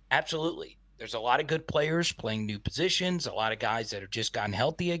 Absolutely. There's a lot of good players playing new positions, a lot of guys that have just gotten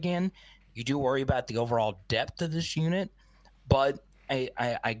healthy again. You do worry about the overall depth of this unit, but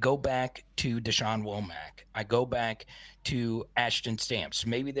I go back to Deshaun Womack. I go back to Ashton Stamps.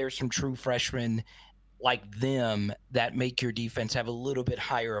 Maybe there's some true freshmen like them that make your defense have a little bit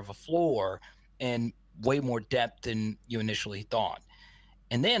higher of a floor and way more depth than you initially thought.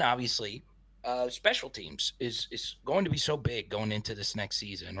 And then, obviously, special teams is going to be so big going into this next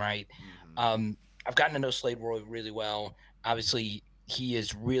season, right? Mm-hmm. I've gotten to know Slade Roy really well. Obviously, he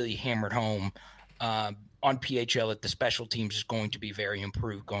is really hammered home on PHL that the special teams is going to be very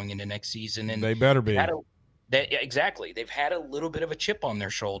improved going into next season. And they better be. Exactly. They've had a little bit of a chip on their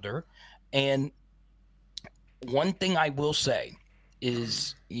shoulder. And one thing I will say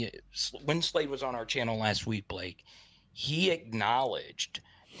is, when Slade was on our channel last week, Blake, he acknowledged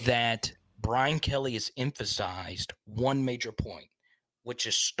that Brian Kelly has emphasized one major point, which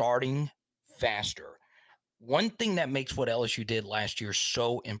is starting faster. One thing that makes what LSU did last year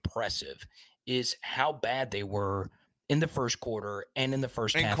so impressive is how bad they were in the first quarter and in the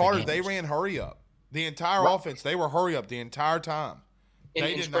first half. And Carter, of games. They ran hurry up. The entire offense, they were hurry up the entire time.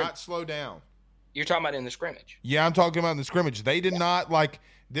 They did not slow down. You're talking about in the scrimmage. Yeah, I'm talking about in the scrimmage. They did not,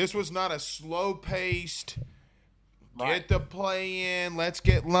 this was not a slow-paced, get the play in, let's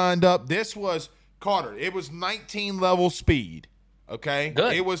get lined up. This was, Carter, it was 19-level speed, okay?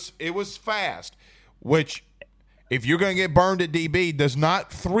 Good. It was fast, which, if you're going to get burned at DB, does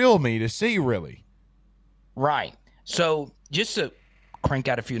not thrill me to see, really. Right. So, just to crank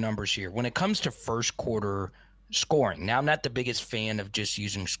out a few numbers here, when it comes to first quarter scoring, now I'm not the biggest fan of just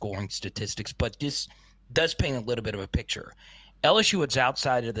using scoring statistics, but this does paint a little bit of a picture. LSU was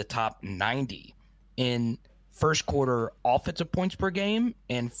outside of the top 90 in first quarter offensive points per game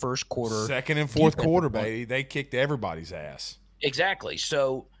and first quarter second and fourth quarter, baby. They kicked everybody's ass. Exactly.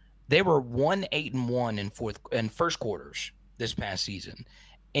 So they were 1-8-1 in first quarters this past season,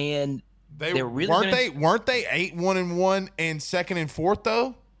 and they were really weren't they 8-1-1 in second and fourth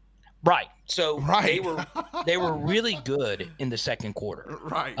though? Right. So they were really good in the second quarter.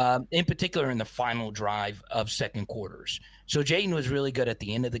 Right. In particular in the final drive of second quarters. So Jayden was really good at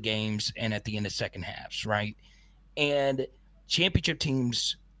the end of the games and at the end of second halves, right? And championship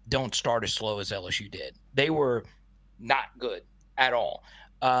teams don't start as slow as LSU did. They were not good at all.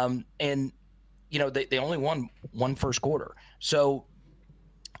 And they only won one first quarter. So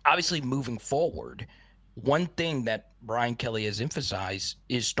obviously moving forward, one thing that Brian Kelly has emphasized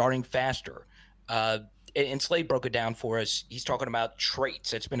is starting faster. And Slade broke it down for us. He's talking about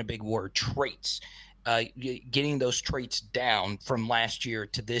traits. That's been a big word, traits. Getting those traits down from last year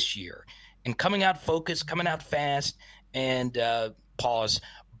to this year. And coming out focused, coming out fast, and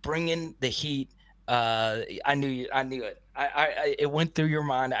bringing the heat. I knew it. It went through your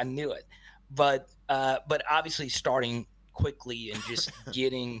mind. I knew it. But obviously starting quickly and just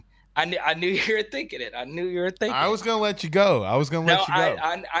getting – I knew you were thinking it. I knew you were thinking I was going to let you go.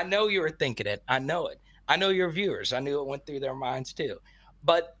 I know you were thinking it. I know it. I know your viewers. I knew it went through their minds too.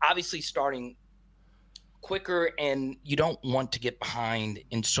 But obviously starting quicker, and you don't want to get behind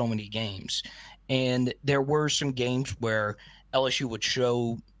in so many games. And there were some games where LSU would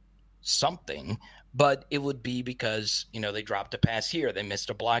show something, but it would be because, they dropped a pass here. They missed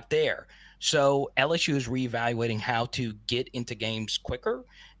a block there. So LSU is reevaluating how to get into games quicker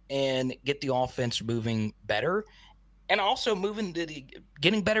and get the offense moving better, and also moving to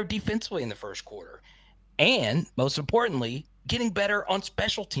getting better defensively in the first quarter. And most importantly, getting better on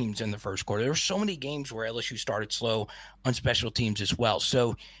special teams in the first quarter. There were so many games where LSU started slow on special teams as well.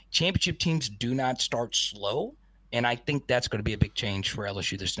 So championship teams do not start slow, and I think that's going to be a big change for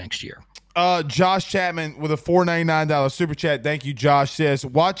LSU this next year. Josh Chapman with a $4.99 super chat. Thank you, Josh. Says,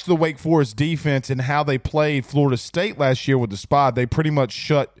 watch the Wake Forest defense and how they played Florida State last year with the spot. They pretty much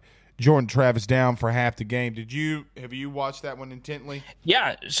shut Jordan Travis down for half the game. Have you watched that one intently?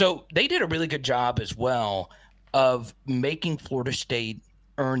 Yeah, so they did a really good job as well of making Florida State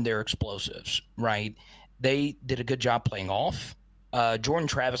earn their explosives, right? They did a good job playing off. Jordan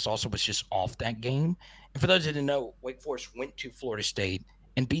Travis also was just off that game. And for those that didn't know, Wake Forest went to Florida State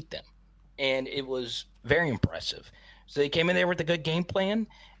and beat them. And it was very impressive. So they came in there with a good game plan.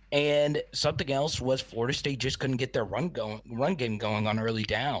 And something else was Florida State just couldn't get their run game going on early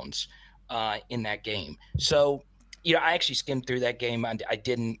downs in that game. So, I actually skimmed through that game. I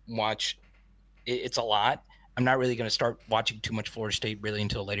didn't watch – it's a lot. I'm not really going to start watching too much Florida State really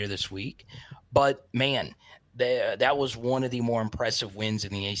until later this week. But, man, that was one of the more impressive wins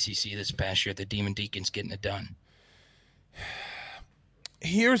in the ACC this past year, the Demon Deacons getting it done.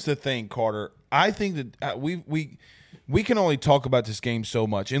 Here's the thing, Carter. I think that we can only talk about this game so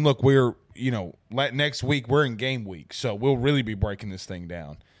much. And, look, we're next week we're in game week, so we'll really be breaking this thing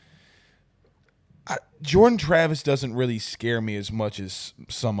down. Jordan Travis doesn't really scare me as much as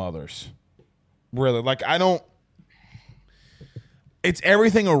some others. Really, it's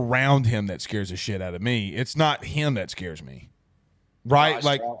everything around him that scares the shit out of me. It's not him that scares me, right?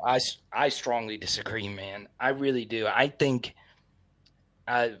 I strongly disagree, man. I really do. I think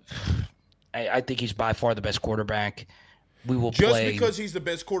he's by far the best quarterback we will just play. Because he's the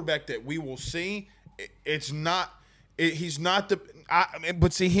best quarterback that we will see. He's not the.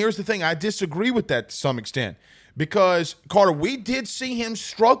 But see, here's the thing. I disagree with that to some extent. Because, Carter, we did see him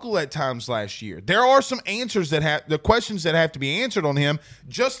struggle at times last year. There are some answers the questions that have to be answered on him,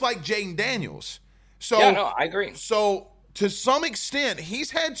 just like Jaden Daniels. So, yeah, no, I agree. So, to some extent, he's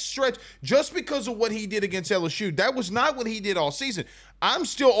had stretch just because of what he did against LSU. That was not what he did all season. I'm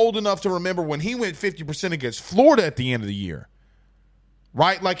still old enough to remember when he went 50% against Florida at the end of the year.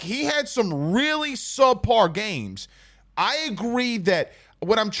 Right? Like, he had some really subpar games. I agree that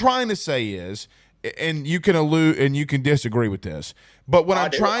what I'm trying to say is, and you can allude and you can disagree with this, but what I'm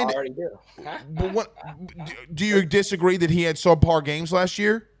trying to do you disagree that he had subpar games last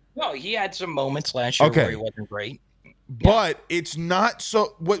year? No, he had some moments last year where he wasn't great. But it's not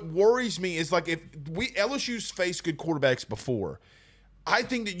so. What worries me is like if LSU's faced good quarterbacks before, I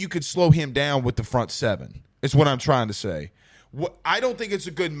think that you could slow him down with the front seven. Is what I'm trying to say. I don't think it's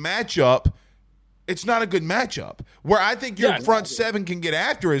a good matchup. It's not a good matchup where I think your front seven can get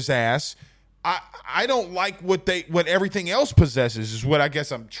after his ass. I don't like what everything else possesses is what I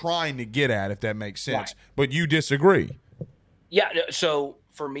guess I'm trying to get at, if that makes sense. Right. But you disagree. Yeah, so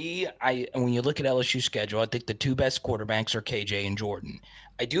for me, when you look at LSU's schedule, I think the two best quarterbacks are KJ and Jordan.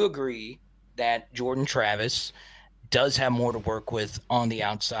 I do agree that Jordan Travis does have more to work with on the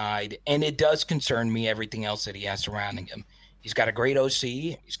outside, and it does concern me everything else that he has surrounding him. He's got a great OC.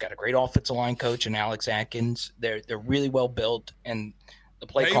 He's got a great offensive line coach in Alex Atkins. They're really well built, and the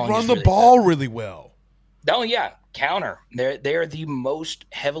play calling they run is the really ball good. really well. Oh yeah, counter. They're the most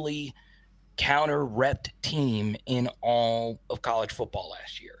heavily counter-repped team in all of college football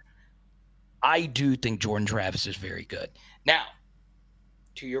last year. I do think Jordan Travis is very good. Now,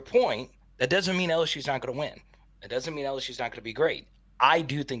 to your point, that doesn't mean LSU's not going to win. That doesn't mean LSU's not going to be great. I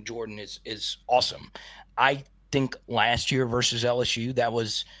do think Jordan is awesome. I think last year versus LSU, that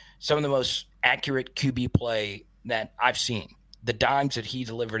was some of the most accurate QB play that I've seen. The dimes that he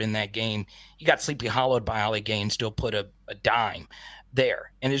delivered in that game, he got sleepy hollowed by Ollie Gay and still put a dime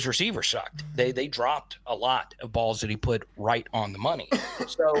there. And his receiver sucked. They dropped a lot of balls that he put right on the money.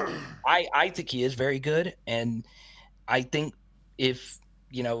 So I think he is very good. And I think if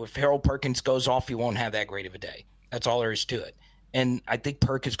Harold Perkins goes off, he won't have that great of a day. That's all there is to it. And I think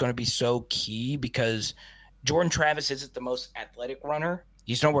Perk is going to be so key because Jordan Travis isn't the most athletic runner.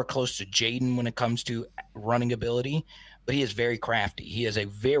 He's nowhere close to Jaden when it comes to running ability, but he is very crafty. He is a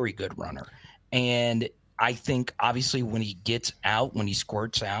very good runner. And I think, obviously, when he gets out, when he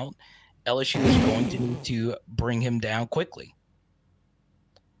squirts out, LSU is going to need to bring him down quickly.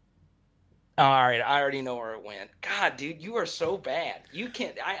 All right, I already know where it went. God, dude, you are so bad. You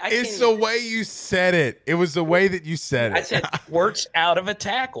can't. It's the way you said it. It was the way that you said it. I said squirts out of a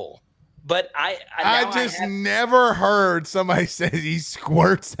tackle. But I never heard somebody say he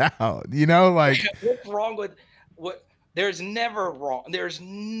squirts out. What's wrong with what? There's never wrong.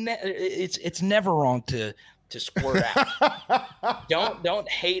 It's never wrong to squirt out. Don't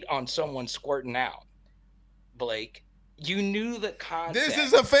hate on someone squirting out, Blake. You knew the context. This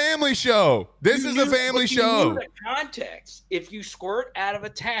is a family show. This is a family show. You knew the context. If you squirt out of a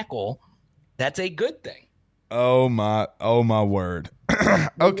tackle, that's a good thing. Oh my word. Okay.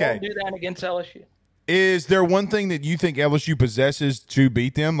 Won't do that against LSU. Is there one thing that you think LSU possesses to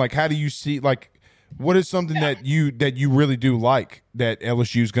beat them? Like, how do you see? Like, what is something that you really do like that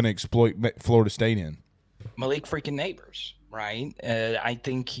LSU is going to exploit Florida State in? Malik freaking Neighbors, right? I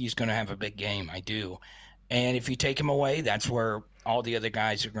think he's going to have a big game. I do. And if you take him away, that's where all the other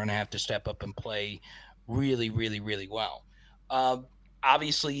guys are going to have to step up and play really, really, really well.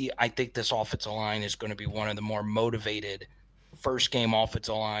 Obviously, I think this offensive line is going to be one of the more motivated first-game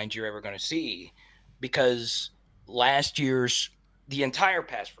offensive lines you're ever going to see, because last year's the entire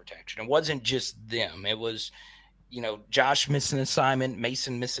pass protection, it wasn't just them. It was, Josh missing assignment,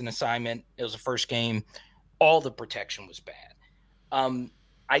 Mason missing assignment. It was the first game. All the protection was bad.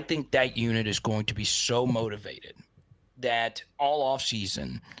 I think that unit is going to be so motivated that all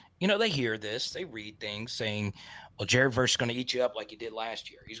offseason, they hear this, they read things saying, well, Jared Verse is going to eat you up like he did last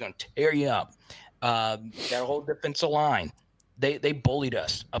year. He's going to tear you up. That whole defensive line, they bullied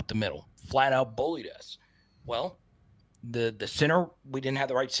us up the middle, flat out bullied us. Well, the center, we didn't have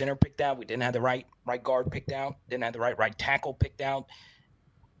the right center picked out. We didn't have the right guard picked out. Didn't have the right tackle picked out.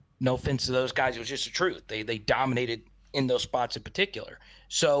 No offense to those guys. It was just the truth. They dominated in those spots in particular.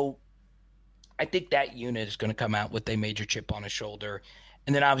 So I think that unit is going to come out with a major chip on his shoulder.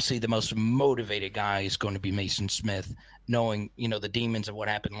 And then obviously the most motivated guy is going to be Mason Smith, knowing, the demons of what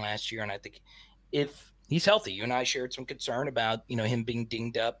happened last year. And I think if he's healthy, you and I shared some concern about, him being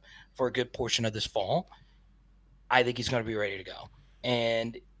dinged up for a good portion of this fall. I think he's going to be ready to go.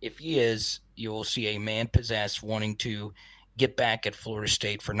 And if he is, you will see a man possessed wanting to get back at Florida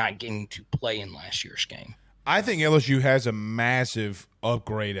State for not getting to play in last year's game. I think LSU has a massive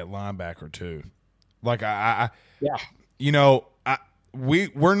upgrade at linebacker too. Like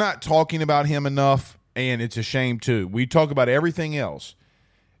we're not talking about him enough, and it's a shame too. We talk about everything else.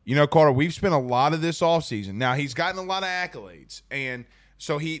 Carter, we've spent a lot of this offseason. Now he's gotten a lot of accolades, and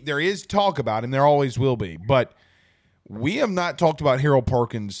so there is talk about him. There always will be, but we have not talked about Harold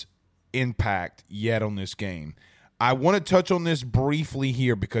Perkins' impact yet on this game. I want to touch on this briefly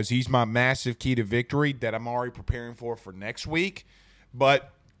here because he's my massive key to victory that I'm already preparing for next week.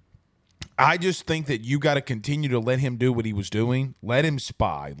 But I just think that you got to continue to let him do what he was doing. Let him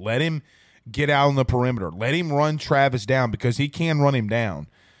spy. Let him get out on the perimeter. Let him run Travis down because he can run him down.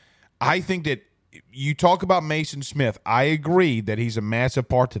 I think that you talk about Mason Smith. I agree that he's a massive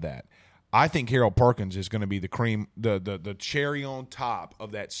part to that. I think Harold Perkins is going to be the cream, the cherry on top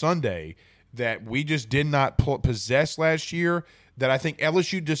of that sundae that we just did not possess last year, that I think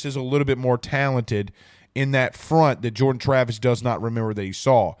LSU just is a little bit more talented in that front that Jordan Travis does not remember that he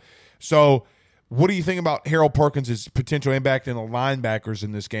saw. So what do you think about Harold Perkins' potential impact in the linebackers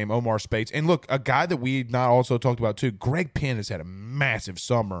in this game, Omar Speights? And look, a guy that we've not also talked about too, Greg Penn has had a massive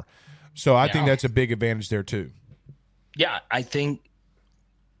summer. So I think that's a big advantage there too. Yeah, I think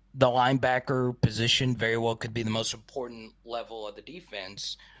the linebacker position very well could be the most important level of the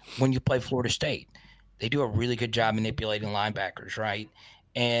defense when you play Florida State. They do a really good job manipulating linebackers, right?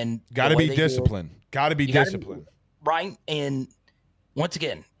 And got to be disciplined. Got to be disciplined. Right? And once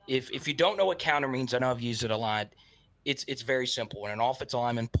again, if you don't know what counter means, I know I've used it a lot, it's very simple. When an offensive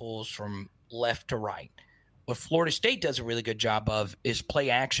lineman pulls from left to right, what Florida State does a really good job of is play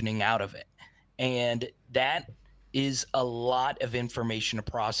actioning out of it. And that is a lot of information to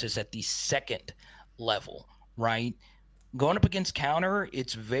process at the second level, right? Going up against counter,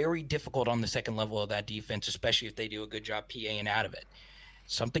 it's very difficult on the second level of that defense, especially if they do a good job PAing out of it.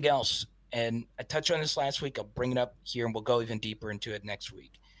 Something else, and I touched on this last week, I'll bring it up here and we'll go even deeper into it next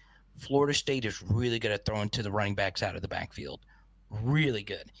week. Florida State is really good at throwing to the running backs out of the backfield. Really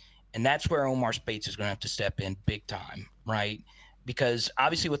good. And that's where Omar Speights is going to have to step in big time, right? Because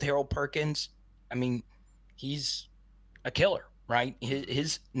obviously with Harold Perkins, I mean, he's a killer, right?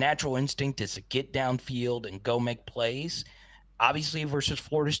 His natural instinct is to get downfield and go make plays. Obviously versus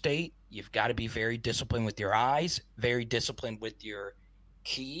Florida State, you've got to be very disciplined with your eyes, very disciplined with your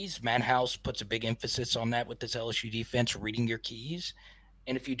keys. Matt House puts a big emphasis on that with this LSU defense, reading your keys.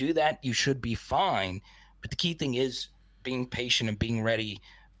 And if you do that, you should be fine. But the key thing is being patient and being ready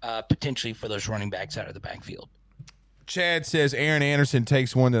potentially for those running backs out of the backfield. Chad says Aaron Anderson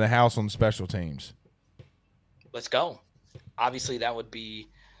takes one to the house on special teams. Let's go. Obviously, that would be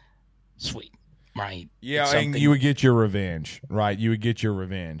sweet, right? Yeah, and you would get your revenge, right? You would get your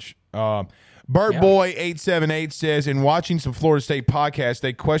revenge. Burt Boy 878 says, in watching some Florida State podcasts,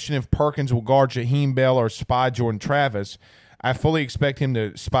 they question if Perkins will guard Jaheim Bell or spy Jordan Travis. I fully expect him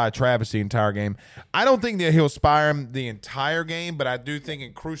to spy Travis the entire game. I don't think that he'll spy him the entire game, but I do think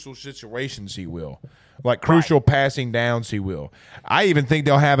in crucial situations he will. Like crucial passing downs he will. I even think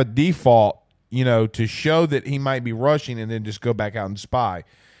they'll have a default, to show that he might be rushing and then just go back out and spy.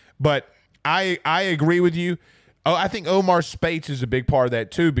 But I agree with you. Oh, I think Omar Spates is a big part of that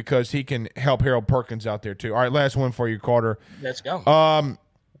too because he can help Harold Perkins out there too. All right, last one for you, Carter. Let's go.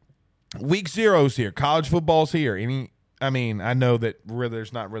 Week 0's here. College football's here. I know that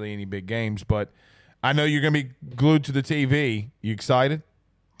there's not really any big games, but I know you're going to be glued to the TV. You excited?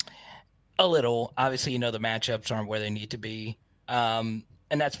 A little. Obviously, the matchups aren't where they need to be, and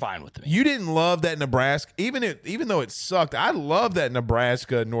that's fine with me. You didn't love that Nebraska, even though it sucked. I love that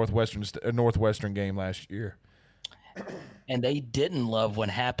Nebraska Northwestern game last year. And they didn't love what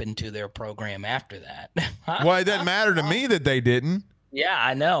happened to their program after that. Well, it doesn't matter to me that they didn't. Yeah,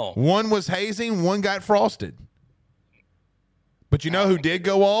 I know. One was hazing, one got frosted. But you know who did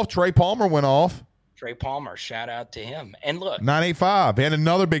go off? Trey Palmer went off. Trey Palmer, shout out to him. And look, 985 and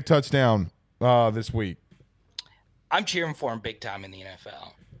another big touchdown this week. I'm cheering for him big time in the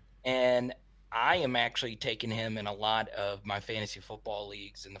NFL. And I am actually taking him in a lot of my fantasy football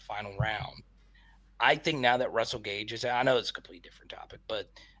leagues in the final round. I think now that Russell Gage is out, I know it's a completely different topic, but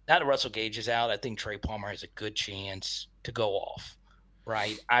now that Russell Gage is out, I think Trey Palmer has a good chance to go off,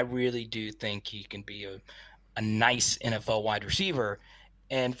 right? I really do think he can be a nice NFL wide receiver.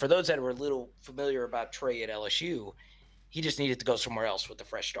 And for those that were a little familiar about Trey at LSU, he just needed to go somewhere else with a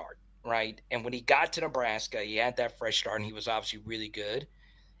fresh start, right? And when he got to Nebraska, he had that fresh start, and he was obviously really good.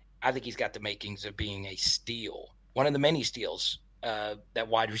 I think he's got the makings of being a steal, one of the many steals that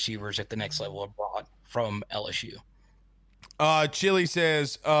wide receivers at the next level have brought from LSU. Chili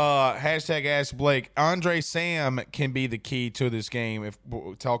says, hashtag ask Blake, Andre Sam can be the key to this game if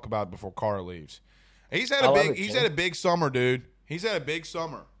we'll talk about it before Carter leaves. He's had a big summer, dude. He's had a big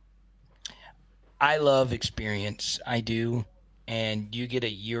summer. I love experience. I do. And you get a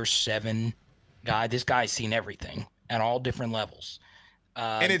year 7 guy. This guy's seen everything at all different levels.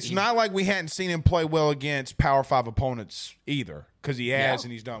 And it's not like we hadn't seen him play well against Power 5 opponents either, because he has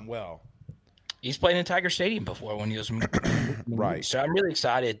and he's done well. He's played in Tiger Stadium before when he was right. So I'm really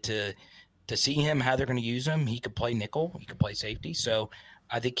excited to see him, how they're going to use him. He could play nickel. He could play safety. So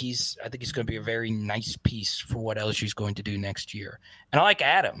I think he's going to be a very nice piece for what LSU is going to do next year. And I like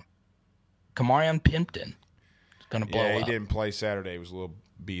Adam. Kamarion Pimpton is going to blow up. Yeah, he didn't play Saturday. He was a little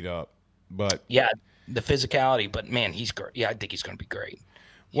beat up. But yeah, the physicality. But, man, he's great. Yeah, I think he's going to be great.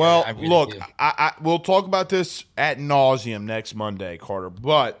 Well, yeah, really look, we'll talk about this ad nauseum next Monday, Carter.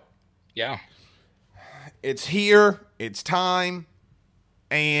 But yeah, it's here. It's time.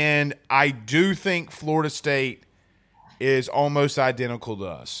 And I do think Florida State is almost identical to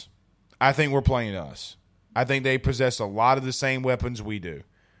us. I think we're playing us. I think they possess a lot of the same weapons we do.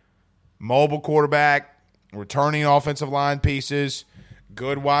 Mobile quarterback, returning offensive line pieces,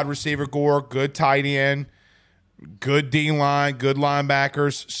 good wide receiver core, good tight end, good D-line, good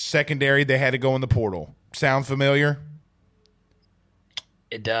linebackers. Secondary, they had to go in the portal. Sound familiar?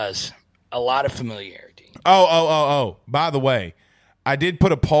 It does. A lot of familiarity. Oh. By the way, I did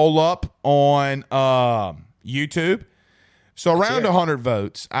put a poll up on YouTube. So around 100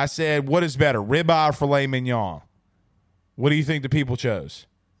 votes, I said, what is better, ribeye or filet mignon? What do you think the people chose?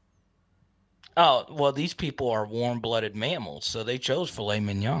 Oh, well, these people are warm-blooded mammals, so they chose filet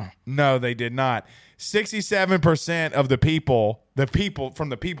mignon. No, they did not. 67% of the people from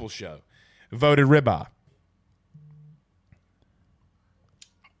the People's Show, voted ribeye.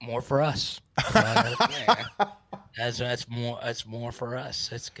 More for us. That's more for us.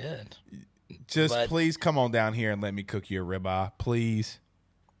 That's good. Please come on down here and let me cook you a ribeye, please.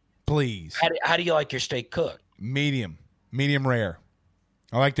 Please. How do you like your steak cooked? Medium rare.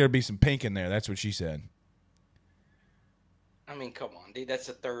 I like there to be some pink in there. That's what she said. I mean, come on, dude. That's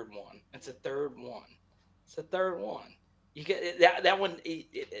the third one. You get that one.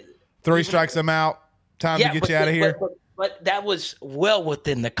 Three strikes, I'm out. Time to get you out of here. But that was well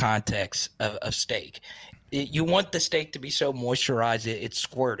within the context of steak. You want the steak to be so moisturized it's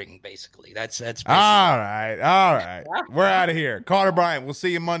squirting, basically. That's basically. All right. We're out of here. Carter Bryant, we'll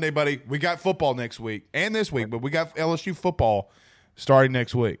see you Monday, buddy. We got football next week and this week, but we got LSU football starting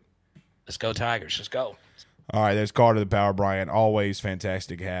next week. Let's go Tigers. Let's go. All right, there's Carter the Power Bryant. Always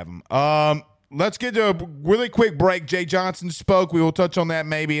fantastic to have him. Let's get to a really quick break. Jay Johnson spoke. We will touch on that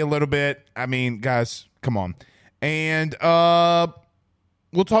maybe a little bit. I mean, guys, come on. And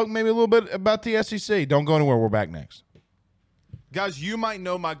we'll talk maybe a little bit about the SEC. Don't go anywhere. We're back next. Guys, you might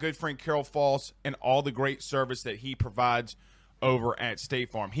know my good friend Carol Falls and all the great service that he provides over at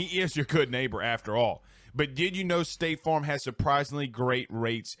State Farm. He is your good neighbor after all. But did you know State Farm has surprisingly great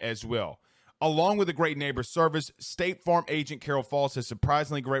rates as well? Along with a great neighbor service, State Farm agent Carol Falls has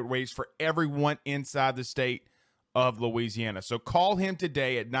surprisingly great rates for everyone inside the state of Louisiana. So call him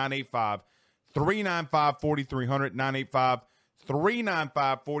today at 985-395-4300,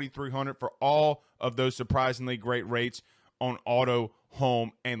 985-395-4300 for all of those surprisingly great rates on auto,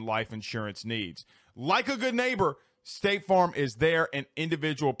 home, and life insurance needs. Like a good neighbor, State Farm is there, and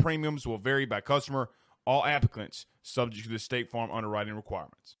individual premiums will vary by customer. All applicants subject to the State Farm underwriting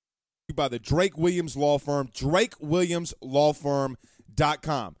requirements. By the Drake Williams Law Firm,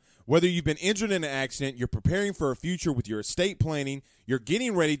 drakewilliamslawfirm.com. Whether you've been injured in an accident, you're preparing for a future with your estate planning, you're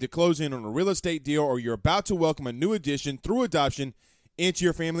getting ready to close in on a real estate deal, or you're about to welcome a new addition through adoption into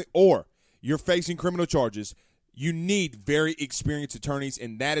your family, or you're facing criminal charges, you need very experienced attorneys,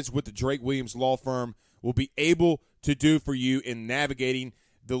 and that is what the Drake Williams Law Firm will be able to do for you in navigating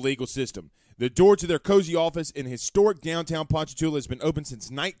the legal system. The door to their cozy office in historic downtown Ponchatoula has been open since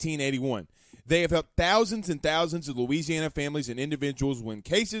 1981. They have helped thousands and thousands of Louisiana families and individuals win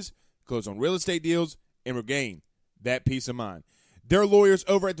cases, close on real estate deals, and regain that peace of mind. Their lawyers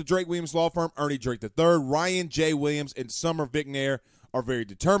over at the Drake Williams Law Firm, Ernie Drake III, Ryan J. Williams, and Summer Vicnair, are very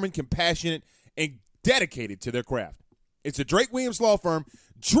determined, compassionate, and dedicated to their craft. It's the Drake Williams Law Firm,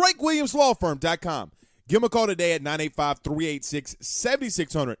 drakewilliamslawfirm.com. Give them a call today at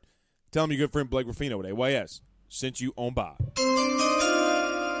 985-386-7600. Tell them your good friend Blake Ruffino at AYS sent you on by.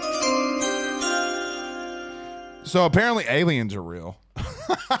 So apparently aliens are real.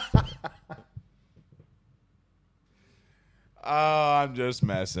 Oh, I'm just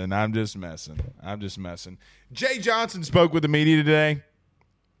messing. Jay Johnson spoke with the media today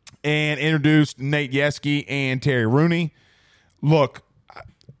and introduced Nate Yeske and Terry Rooney. Look,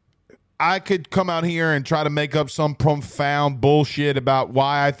 I could come out here and try to make up some profound bullshit about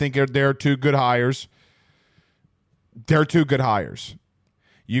why I think they're two good hires. They're two good hires.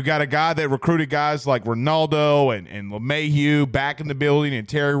 You got a guy that recruited guys like Ronaldo and LeMahieu back in the building, and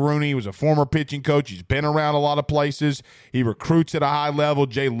Terry Rooney was a former pitching coach. He's been around a lot of places. He recruits at a high level.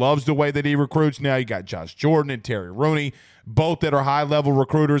 Jay loves the way that he recruits. Now you got Josh Jordan and Terry Rooney, both that are high-level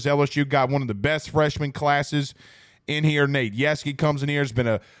recruiters. LSU got one of the best freshman classes in here. Nate Yeske comes in here, has been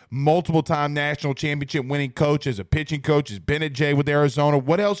a multiple-time national championship winning coach as a pitching coach, has been at Jay with Arizona.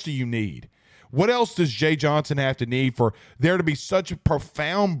 What else do you need? What else does Jay Johnson have to need for there to be such a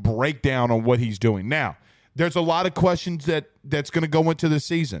profound breakdown on what he's doing? Now, there's a lot of questions that's going to go into the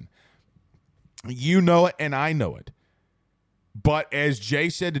season. You know it, and I know it. But as Jay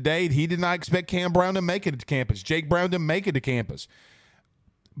said today, he did not expect Cam Brown to make it to campus. Jake Brown didn't make it to campus.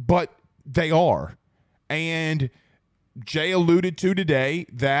 But they are. And Jay alluded to today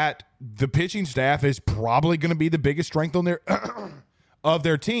that the pitching staff is probably going to be the biggest strength on their of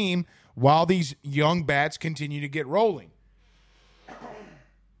their team while these young bats continue to get rolling.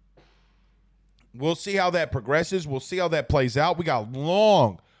 We'll see how that progresses. We'll see how that plays out. We got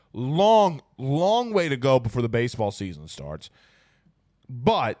a long way to go before the baseball season starts.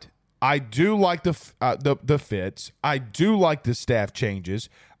 But I do like the fits. I do like the staff changes.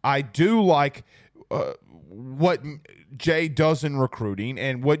 I do like what Jay does in recruiting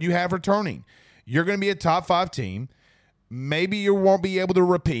and what you have returning. You're going to be a top 5 team. Maybe you won't be able to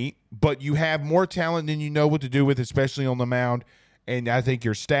repeat, but you have more talent than you know what to do with, especially on the mound. And I think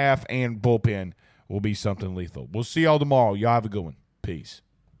your staff and bullpen will be something lethal. We'll see y'all tomorrow. Y'all have a good one. Peace.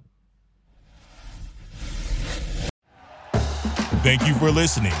 Thank you for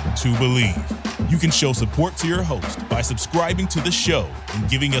listening to Believe. You can show support to your host by subscribing to the show and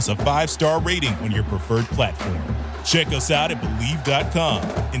giving us a 5-star rating on your preferred platform. Check us out at Believe.com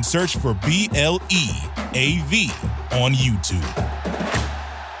and search for BLEAV on YouTube.